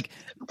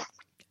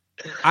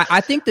 I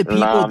think the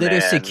people that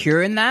are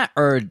secure in that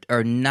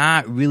are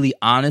not really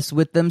honest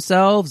with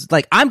themselves.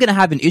 I'm gonna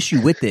have an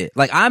issue with it.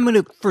 I'm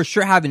gonna for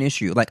sure have an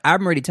issue.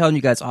 I'm already telling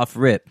you guys off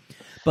rip.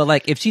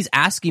 But if she's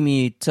asking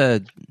me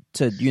to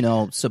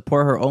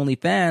support her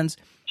OnlyFans,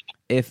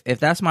 if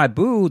that's my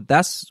boo,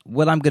 that's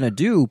what I'm gonna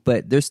do.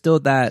 But there's still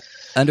that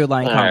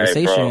underlying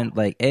conversation.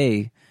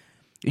 Hey,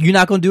 you're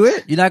not gonna do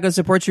it? You're not gonna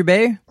support your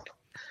bae?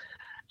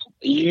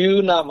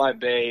 You not my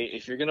bae.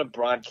 If you're gonna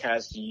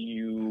broadcast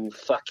you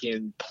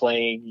fucking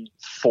playing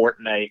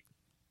Fortnite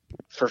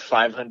for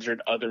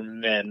 500 other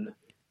men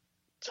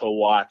to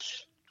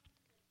watch,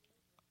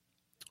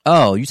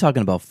 Oh, you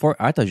talking about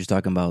I thought you were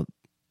talking about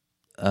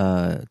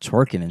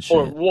twerking and shit.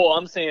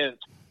 I'm saying,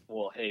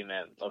 well, hey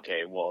man,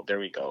 okay, well, there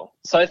we go.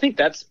 So I think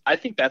that's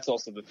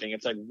also the thing.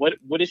 It's like,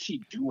 what is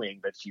she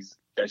doing that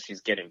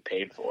she's getting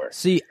paid for?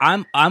 See,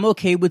 I'm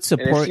okay with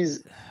support.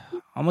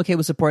 I'm okay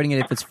with supporting it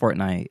if it's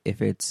Fortnite.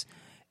 If it's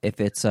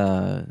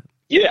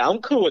yeah, I'm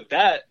cool with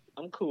that.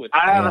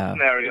 I have a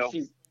scenario.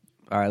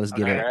 All right, let's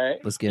get it. Right.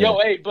 Let's get it.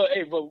 Hey, but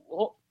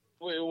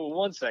wait,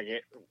 1 second.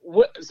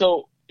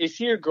 So is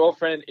she your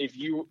girlfriend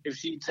if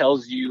she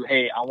tells you,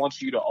 hey, I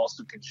want you to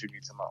also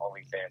contribute to my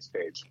OnlyFans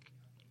page?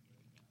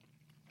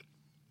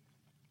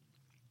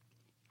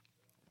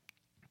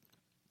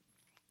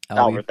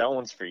 Albert, that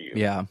one's for you.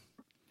 Yeah.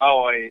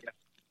 Oh wait,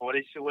 what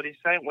did you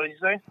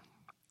say?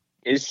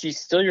 Is she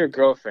still your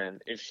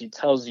girlfriend if she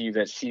tells you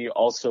that she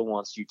also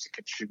wants you to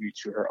contribute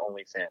to her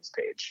OnlyFans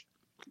page?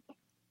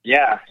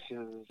 Yeah, she's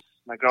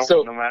my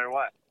girlfriend no matter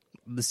what.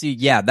 See,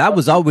 yeah, that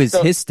was always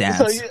his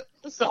stance.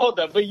 So hold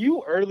on, but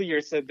you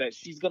earlier said that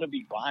she's gonna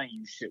be buying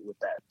you shit with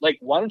that. Like,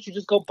 why don't you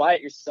just go buy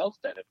it yourself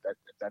then, if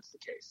that's the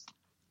case?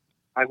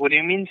 Like, what do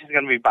you mean she's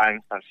gonna be buying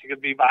stuff? She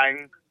could be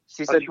buying.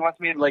 She said she wants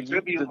me to like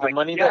the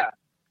money that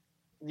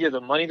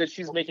the money that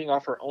she's making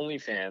off her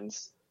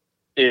OnlyFans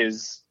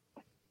is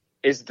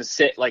the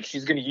set. Like,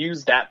 she's gonna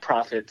use that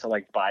profit to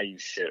like buy you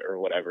shit or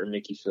whatever,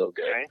 make you feel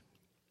good. Okay.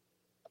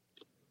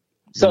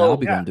 So I'll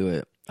be gonna do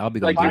it.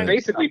 Like, you're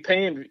basically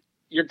paying.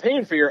 You're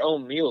paying for your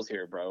own meals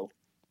here, bro.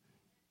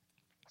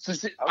 So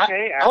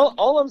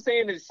all I'm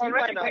saying is she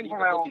might not even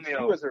look at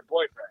you as her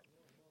boyfriend.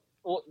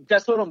 Well,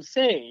 that's what I'm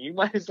saying. You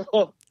might as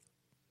well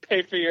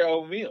pay for your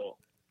own meal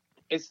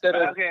instead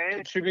of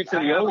contribute to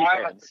the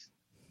OnlyFans.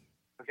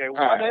 Okay,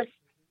 what if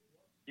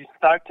you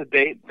start to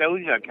date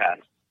Doja Cat?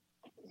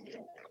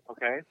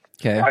 Okay.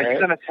 Are you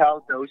gonna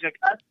tell Doja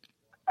Cat?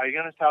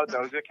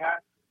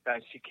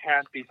 That she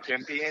can't be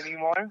simpy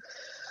anymore?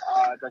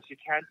 That she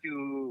can't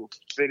do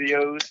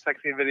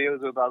sexy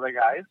videos with other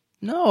guys?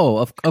 No,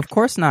 of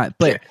course not.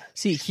 But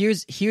see,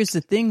 here's the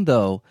thing,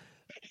 though.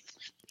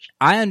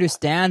 I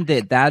understand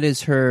that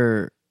is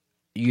her.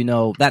 You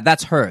know,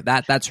 that's her.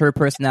 That's her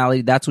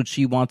personality. That's what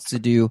she wants to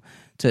do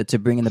to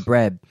bring in the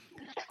bread.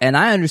 And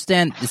I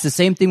understand it's the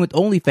same thing with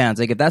OnlyFans.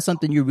 Like, if that's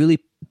something you're really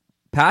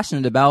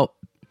passionate about,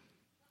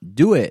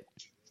 do it.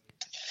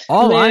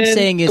 All I'm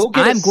saying is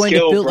I'm going to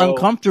feel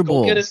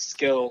uncomfortable. Go get a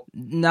skill.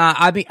 Nah,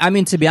 I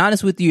mean, to be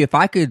honest with you, if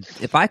I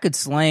could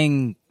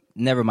slang,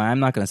 never mind. I'm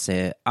not gonna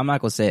say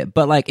it.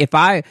 But like, if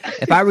I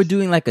were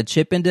doing like a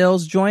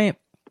Chippendales joint,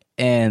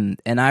 and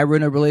I were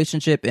in a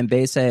relationship, and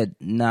Bae said,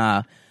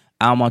 "Nah,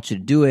 I don't want you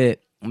to do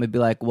it," I'm gonna be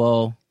like,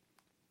 "Well,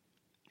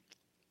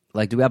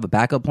 like, do we have a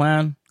backup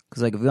plan?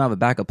 Because like, if we don't have a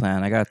backup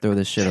plan, I gotta throw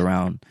this shit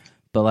around."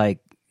 But like,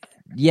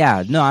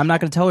 yeah, no, I'm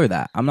not gonna tell her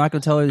that. I'm not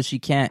gonna tell her that she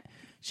can't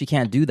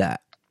do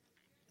that.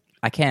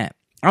 I can't.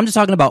 I'm just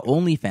talking about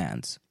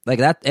OnlyFans, like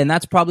that, and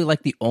that's probably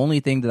like the only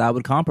thing that I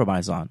would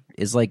compromise on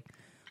is like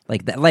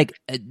that, like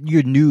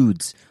your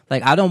nudes.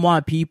 Like, I don't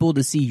want people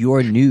to see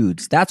your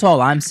nudes. That's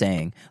all I'm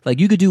saying. Like,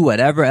 you could do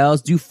whatever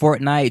else, do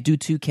Fortnite, do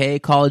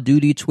 2K, Call of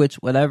Duty, Twitch,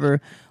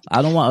 whatever.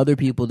 I don't want other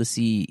people to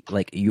see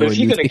like your nudes. But if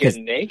you're gonna get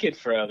naked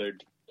for other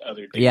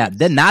dudes, yeah,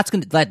 then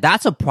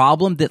that's a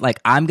problem that like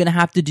I'm gonna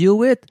have to deal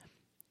with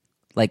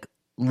like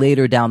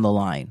later down the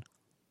line.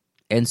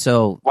 And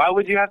so, why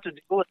would you have to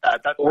deal with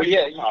that? Or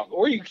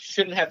you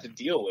shouldn't have to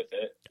deal with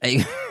it. I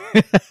mean,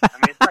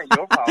 it's not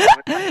your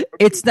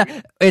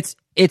problem.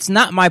 It's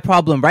not my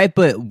problem, right?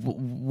 But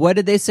what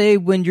did they say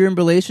when you're in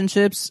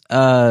relationships?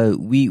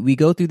 We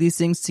go through these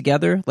things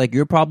together. Like,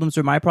 your problems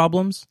are my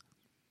problems.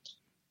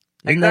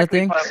 Isn't that a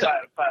thing?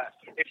 But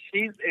if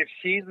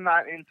she's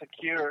not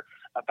insecure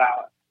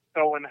about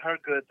throwing her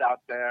goods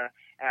out there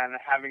and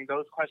having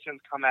those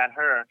questions come at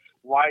her,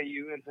 why are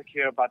you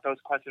insecure about those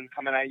questions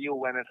coming at you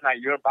when it's not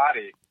your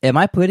body? Am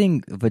I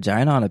putting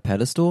vagina on a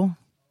pedestal?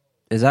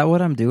 Is that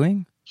what I'm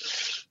doing?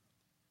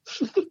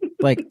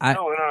 Like,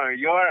 No,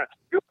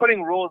 you're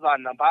putting rules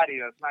on the body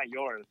that's not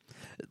yours.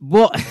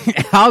 Well,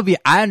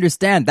 I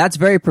understand. That's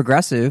very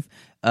progressive,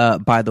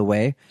 by the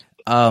way.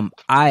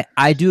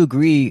 I do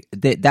agree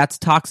that that's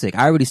toxic.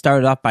 I already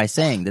started off by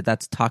saying that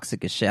that's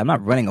toxic as shit. I'm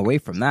not running away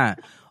from that.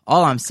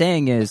 All I'm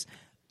saying is,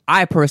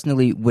 I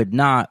personally would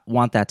not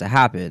want that to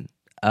happen.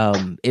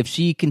 If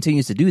she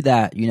continues to do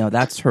that, you know,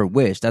 that's her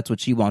wish. That's what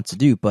she wants to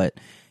do. But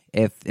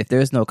if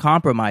there's no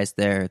compromise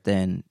there,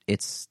 then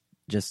it's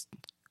just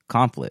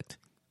conflict.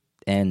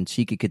 And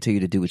she could continue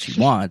to do what she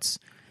wants.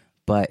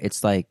 But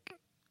it's like,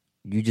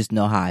 you just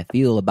know how I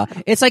feel about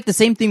it. It's like the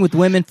same thing with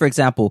women, for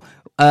example.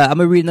 I'm going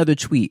to read another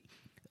tweet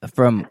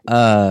from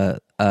a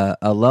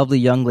lovely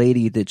young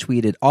lady that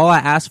tweeted, "All I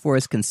ask for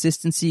is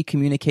consistency,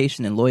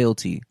 communication, and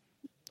loyalty."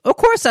 Of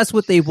course, that's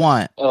what they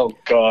want. Oh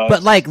God!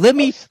 But like,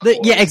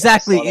 yeah,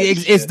 exactly.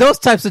 It's those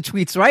types of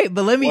tweets, right?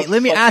 But let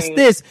me ask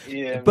this.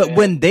 Yeah, but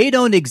when they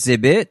don't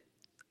exhibit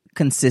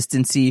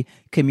consistency,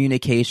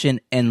 communication,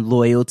 and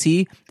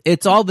loyalty,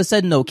 it's all of a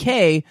sudden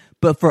okay.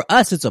 But for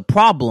us, it's a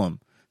problem.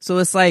 So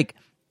it's like,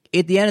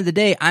 at the end of the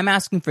day, I'm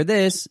asking for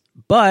this,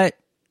 but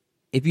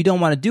if you don't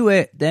want to do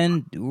it,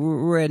 then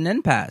we're at an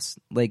impasse.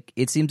 Like,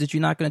 it seems that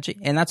you're not going to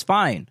change, and that's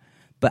fine.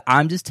 But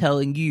I'm just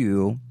telling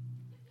you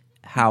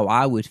how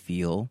I would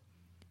feel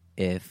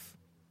if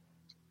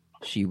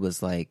she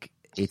was like,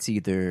 it's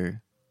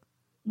either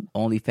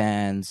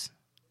OnlyFans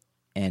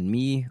and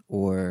me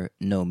or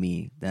no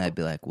me. Then I'd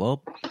be like,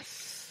 well,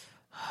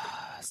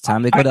 it's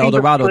time to go to El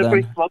Dorado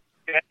then.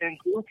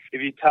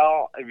 If you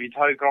tell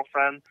your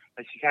girlfriend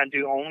that she can't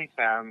do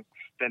OnlyFans,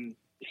 then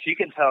she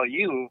can tell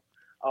you,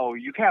 oh,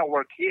 you can't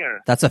work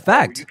here. That's a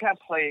fact. You can't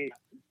play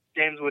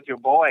games with your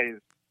boys.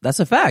 That's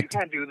a fact. You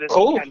can't do this.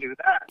 Cool. You can't do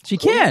that. She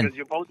can. Because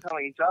you're both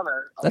telling each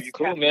other, oh, That's you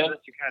cool, can't man. do this,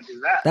 you can't do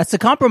that. That's a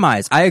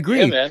compromise. I agree.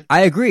 Yeah, man.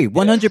 I agree.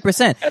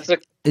 100%.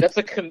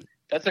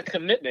 That's a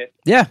commitment.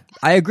 Yeah,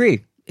 I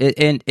agree.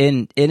 And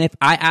if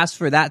I ask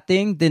for that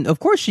thing, then of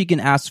course she can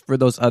ask for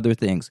those other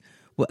things.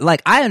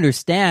 Like, I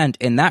understand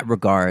in that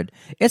regard.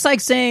 It's like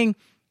saying,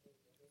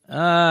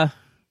 I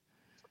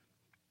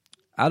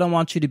don't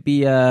want you to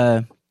be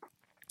I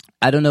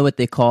don't know what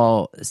they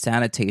call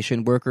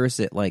sanitation workers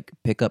that like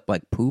pick up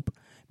like poop,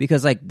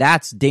 because like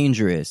that's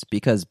dangerous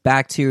because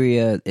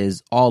bacteria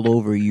is all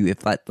over you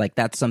if like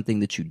that's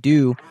something that you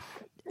do.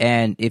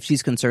 And if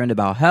she's concerned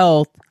about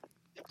health,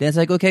 then it's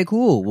like, okay,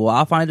 cool. Well,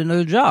 I'll find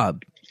another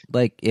job.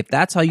 Like, if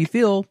that's how you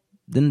feel,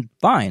 then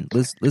fine.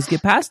 Let's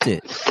get past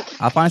it.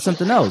 I'll find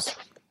something else.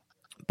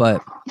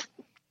 But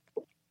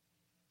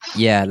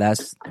yeah,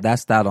 that's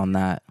that on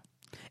that.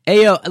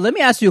 Hey, yo, let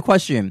me ask you a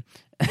question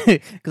because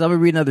I'm gonna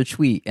read another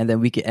tweet and then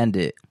we can end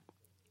it.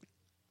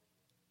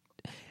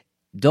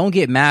 Don't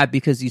get mad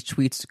because these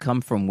tweets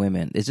come from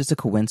women. It's just a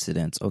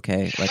coincidence,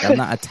 okay? Like, I'm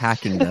not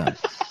attacking them.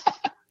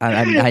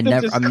 I'm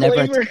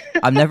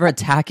never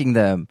attacking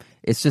them.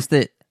 It's just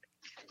that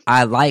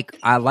I like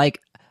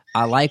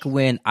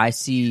when I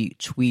see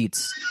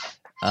tweets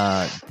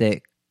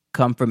that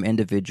come from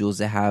individuals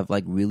that have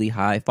like really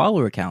high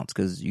follower counts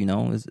because, you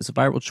know, it's a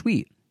viral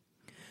tweet.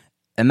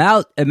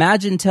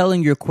 Imagine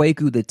telling your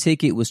Kwaku the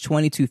ticket was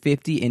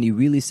 $22.50 and he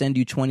really send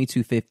you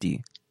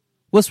 $22.50.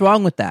 What's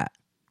wrong with that?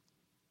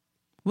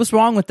 What's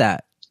wrong with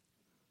that?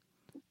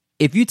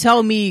 If you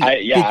tell me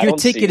that your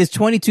ticket is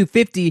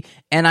 $22.50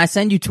 and I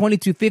send you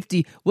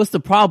 $22.50, what's the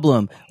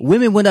problem?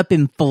 Women went up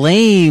in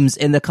flames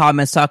in the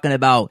comments talking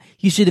about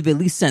he should have at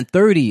least sent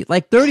 $30.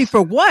 Like, $30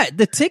 for what?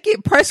 The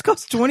ticket price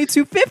costs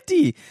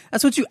 $22.50.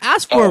 That's what you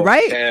asked for,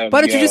 right? Damn,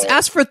 Why don't you just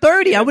ask for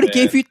 $30? I would have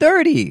gave you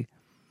 $30.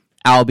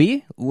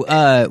 Albie,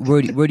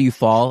 where do you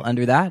fall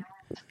under that?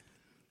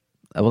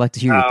 I would like to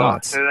hear your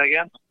thoughts. Say that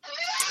again?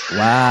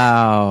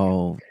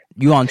 Wow.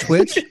 You on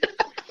Twitch?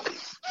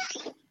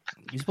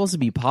 You're supposed to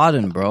be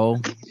podding, bro.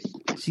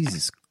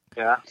 Jesus.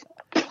 Yeah.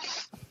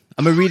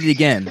 I'm gonna read it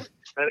again.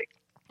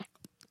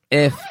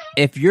 Ready?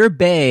 If your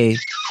bae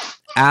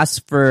asks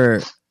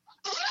for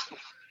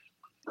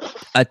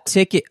a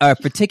ticket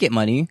for ticket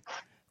money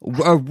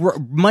or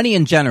money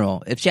in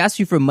general, if she asks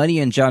you for money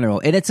in general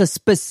and it's a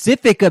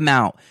specific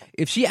amount,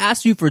 if she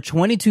asks you for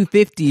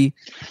 $22.50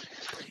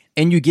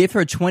 and you give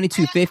her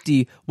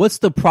 $22.50, what's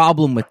the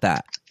problem with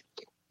that?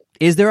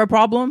 Is there a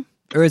problem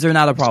or is there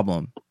not a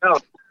problem? No,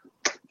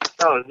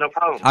 there's no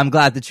problem. I'm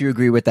glad that you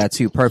agree with that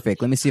too.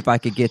 Perfect. Let me see if I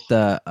could get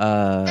the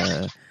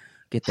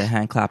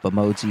hand clap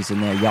emojis in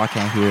there. Y'all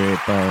can't hear it,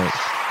 but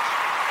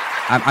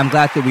I'm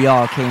glad that we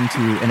all came to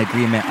an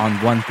agreement on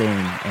one thing,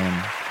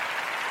 and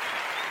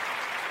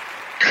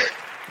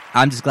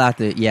I'm just glad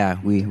that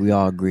we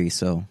all agree.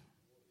 So,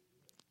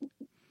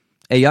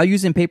 hey, y'all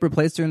using paper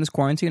plates during this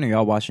quarantine, or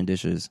y'all washing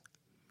dishes?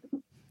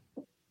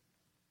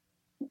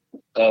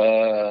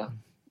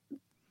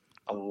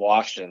 I'm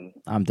washing.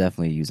 I'm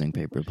definitely using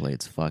paper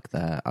plates. Fuck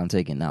that. I'm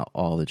taking out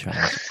all the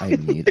trash I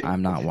need.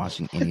 I'm not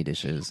washing any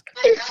dishes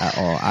at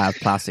all. I have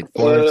plastic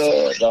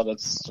forks, No,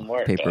 that's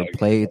smart. paper dog.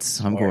 plates.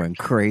 That's I'm smart. going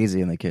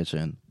crazy in the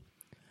kitchen.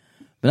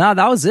 But nah,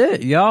 that was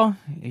it, y'all.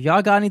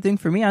 Y'all got anything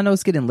for me? I know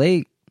it's getting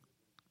late.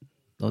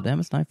 Oh, damn,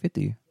 it's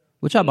 9:50.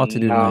 What y'all about to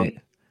do tonight?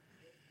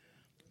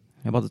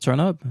 You about to turn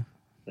up?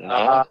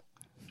 Nah.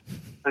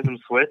 Play some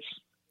Switch.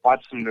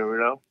 Watch some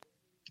Naruto.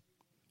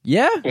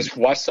 Yeah? Just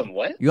watch some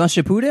what? You on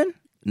Shippuden?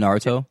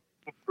 Naruto?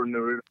 For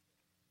Naruto.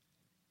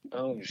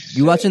 Oh, shit.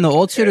 You watching the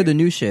old shit or the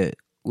new shit?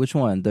 Which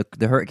one?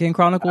 The Hurricane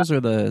Chronicles or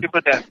the... You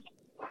put that.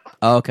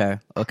 Oh, okay.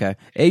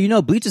 Hey, you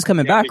know Bleach is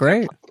coming back, because-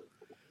 right?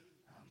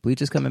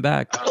 Bleach is coming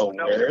back. Oh,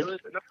 No, word. really?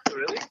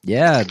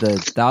 Yeah, the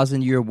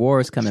 1,000-Year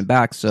War is coming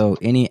back. So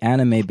any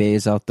anime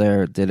bays out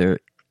there that are,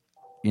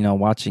 you know,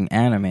 watching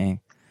anime,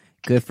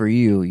 good for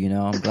you. You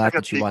know, I'm glad Like a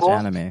that you watch sequel?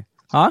 anime.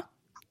 Huh?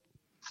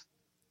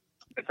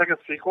 It's like a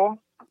sequel?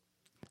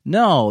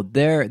 No,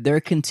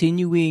 they're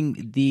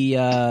continuing the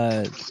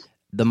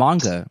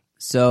manga.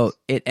 So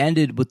it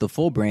ended with the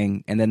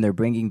Fullbring, and then they're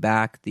bringing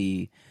back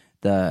the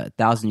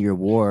 1,000-Year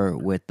War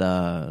with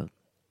the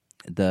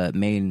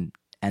main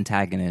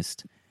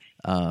antagonist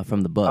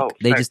from the book.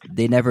 Oh,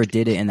 They never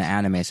did it in the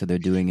anime, so they're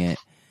doing it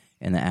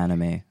in the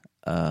anime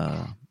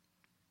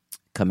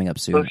coming up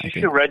soon. So I you think.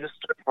 should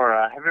register for,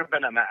 have you ever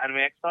been at Anime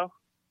Expo?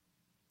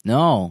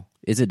 No,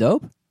 is it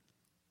dope?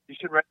 You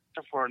should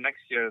register for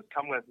next year.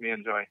 Come with me,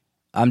 enjoy.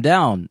 I'm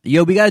down.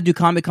 Yo, we got to do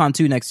Comic-Con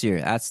 2 next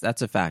year.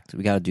 That's a fact.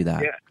 We got to do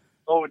that. Yeah.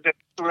 Oh, just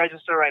to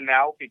register right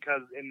now,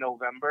 because in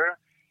November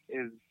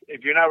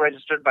if you're not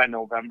registered by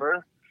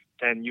November,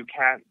 then you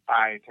can't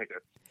buy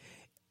tickets.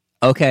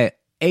 Okay.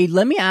 Hey,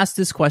 let me ask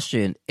this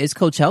question. Is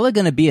Coachella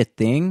going to be a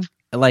thing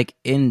like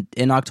in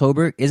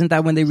October? Isn't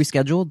that when they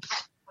rescheduled?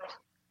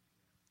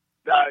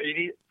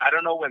 I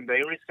don't know when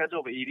they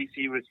rescheduled, but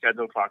EDC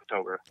rescheduled for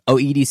October. Oh,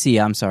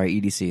 EDC. I'm sorry.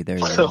 EDC. There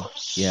you go. Oh,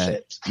 Yeah.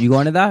 shit. You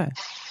going to that?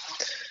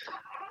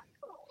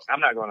 I'm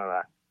not going to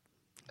that.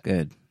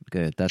 Good.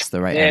 That's the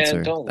right Man,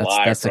 answer. don't That's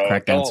lie, the bro.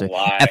 correct Don't answer.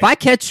 lie. If I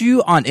catch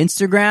you on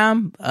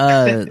Instagram,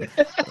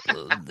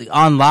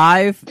 on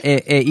live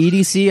at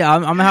EDC,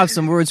 I'm gonna have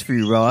some words for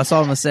you, bro. That's all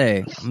I'm gonna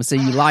say. I'm gonna say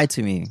you lied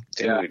to me.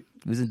 Dude, You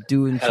wasn't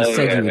doing what Hell you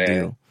said yeah, you would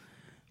man. do.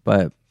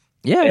 But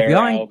yeah, there if y'all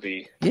I'll ain't,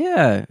 be.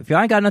 if y'all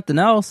ain't got nothing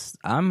else,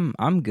 I'm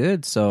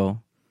good. So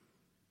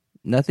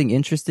nothing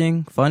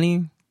interesting,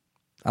 funny.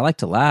 I like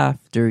to laugh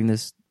during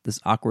this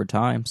awkward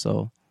time.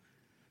 So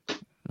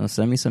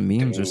send me some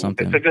memes or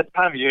something. It's a good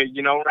time.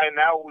 You know, right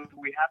now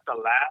we have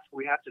to laugh.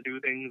 We have to do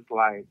things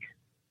like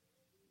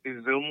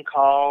do Zoom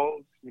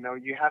calls. You know,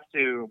 you have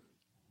to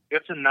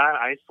not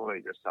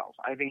isolate yourself.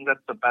 I think that's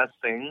the best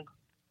thing.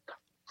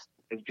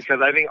 Is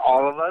because I think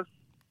all of us,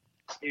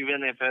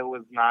 even if it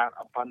was not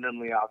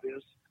abundantly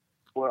obvious,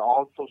 we're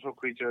all social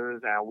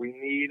creatures, and we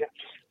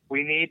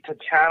need to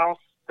channel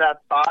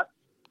that thought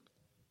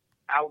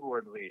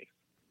outwardly.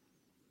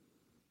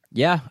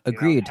 Yeah,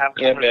 agreed.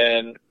 Yeah,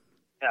 man.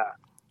 Yeah.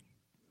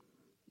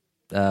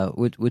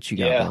 What you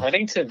got? Yeah, bro?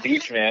 Huntington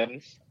Beach,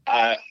 man.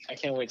 I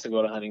can't wait to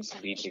go to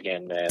Huntington Beach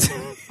again, man.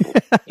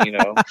 You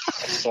know, I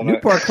just wanna-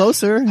 Newport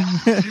closer.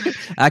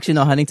 Actually,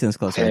 no, Huntington's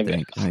closer. Hey, I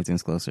think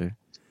Huntington's closer.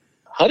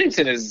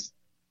 Huntington's.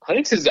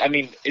 I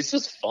mean, it's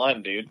just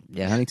fun, dude.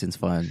 Yeah, Huntington's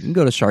fun. You can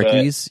go to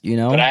Sharky's, you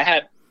know. But I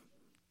had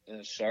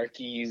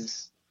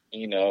Sharky's.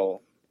 You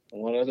know,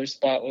 one other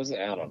spot was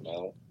I don't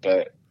know,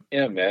 but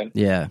yeah, man.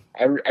 Yeah.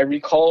 I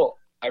recall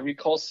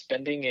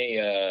spending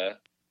a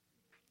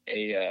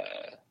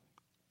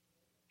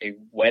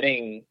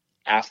wedding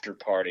after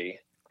party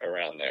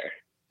around there.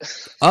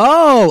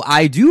 Oh,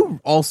 I do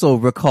also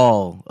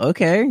recall.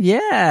 Okay,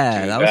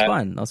 yeah, Dude, that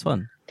was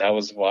fun. That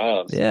was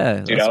wild.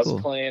 Yeah, dude, that's I was cool.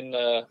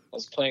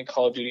 playing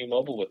Call of Duty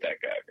Mobile with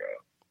that guy, bro.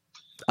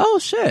 Oh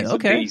shit! He's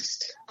Okay, a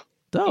beast.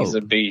 dope. He's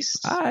a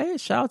beast. All right,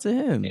 shout out to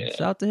him. Yeah.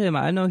 Shout out to him.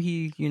 I know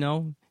he,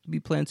 be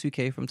playing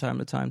 2K from time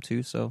to time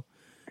too. So,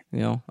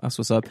 that's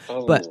what's up.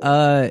 Oh. But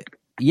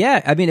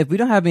yeah. I mean, if we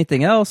don't have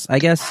anything else, I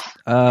guess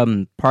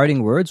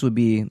parting words would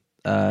be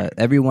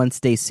everyone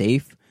stay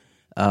safe.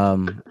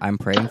 I'm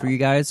praying for you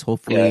guys.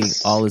 Hopefully,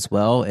 Yes. all is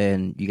well,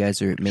 and you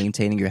guys are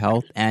maintaining your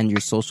health and your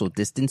social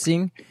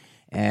distancing,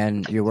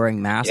 and you're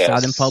wearing masks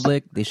out in Yes.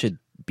 public. They should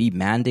be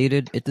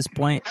mandated at this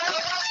point.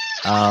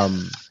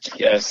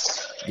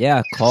 Yes.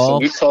 Yeah, call. So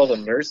we tell the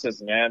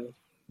nurses, man.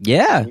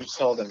 Yeah, We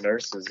tell the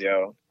nurses,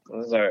 yo.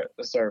 This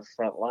is our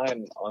front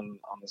line on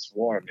this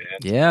war, man.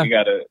 Yeah.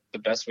 The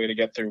best way to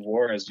get through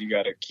war is you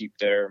gotta keep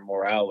their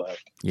morale up.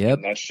 Yep.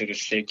 And that shit is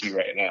shaky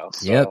right now.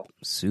 So Yep,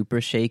 super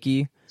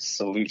shaky.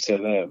 salute to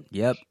them.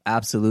 Yep,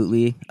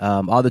 absolutely.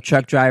 All the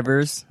truck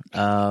drivers,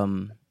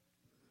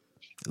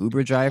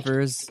 Uber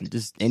drivers,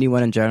 just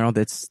anyone in general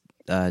that's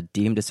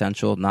deemed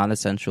essential,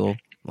 non-essential,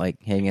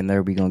 like hang in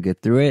there. We're gonna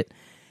get through it.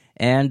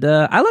 And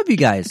I love you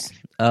guys.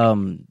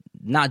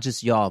 Not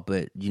just y'all,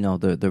 but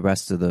the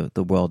rest of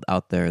the world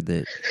out there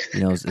that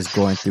is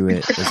going through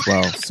it as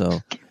well. So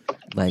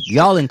like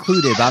y'all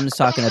included, but I'm just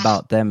talking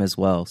about them as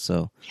well.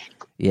 So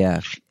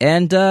yeah.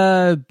 And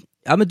I'm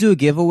gonna do a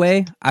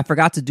giveaway. I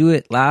forgot to do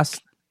it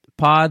last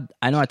pod.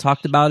 I know I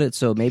talked about it,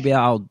 so maybe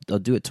I'll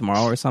do it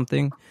tomorrow or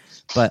something.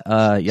 But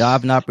y'all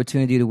have an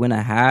opportunity to win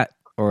a hat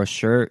or a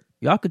shirt.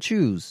 Y'all could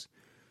choose.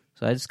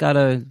 So I just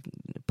gotta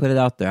put it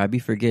out there. I'd be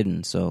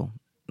forgetting. So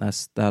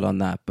that's that on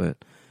that. But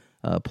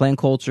playing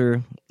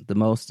culture, the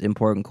most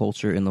important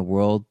culture in the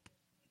world,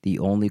 the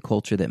only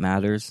culture that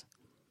matters.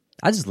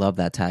 I just love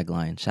that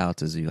tagline. Shout out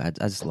to Zoo. I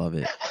just love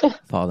it.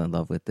 Fall in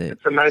love with it.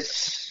 It's a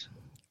nice.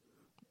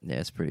 Yeah,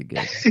 it's pretty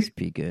good. It's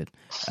pretty good.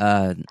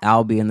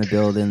 I'll be in the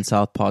building.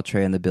 Southpaw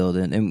Trey in the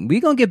building, and we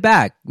gonna get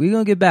back. We're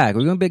gonna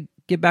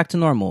get back to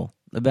normal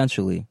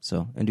eventually.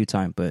 So in due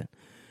time. But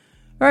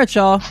all right,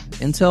 y'all.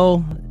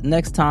 Until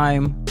next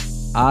time.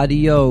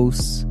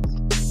 Adios.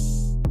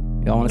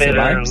 Y'all want to say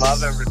bye?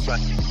 Love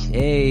everybody.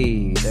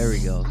 Hey, there we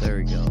go.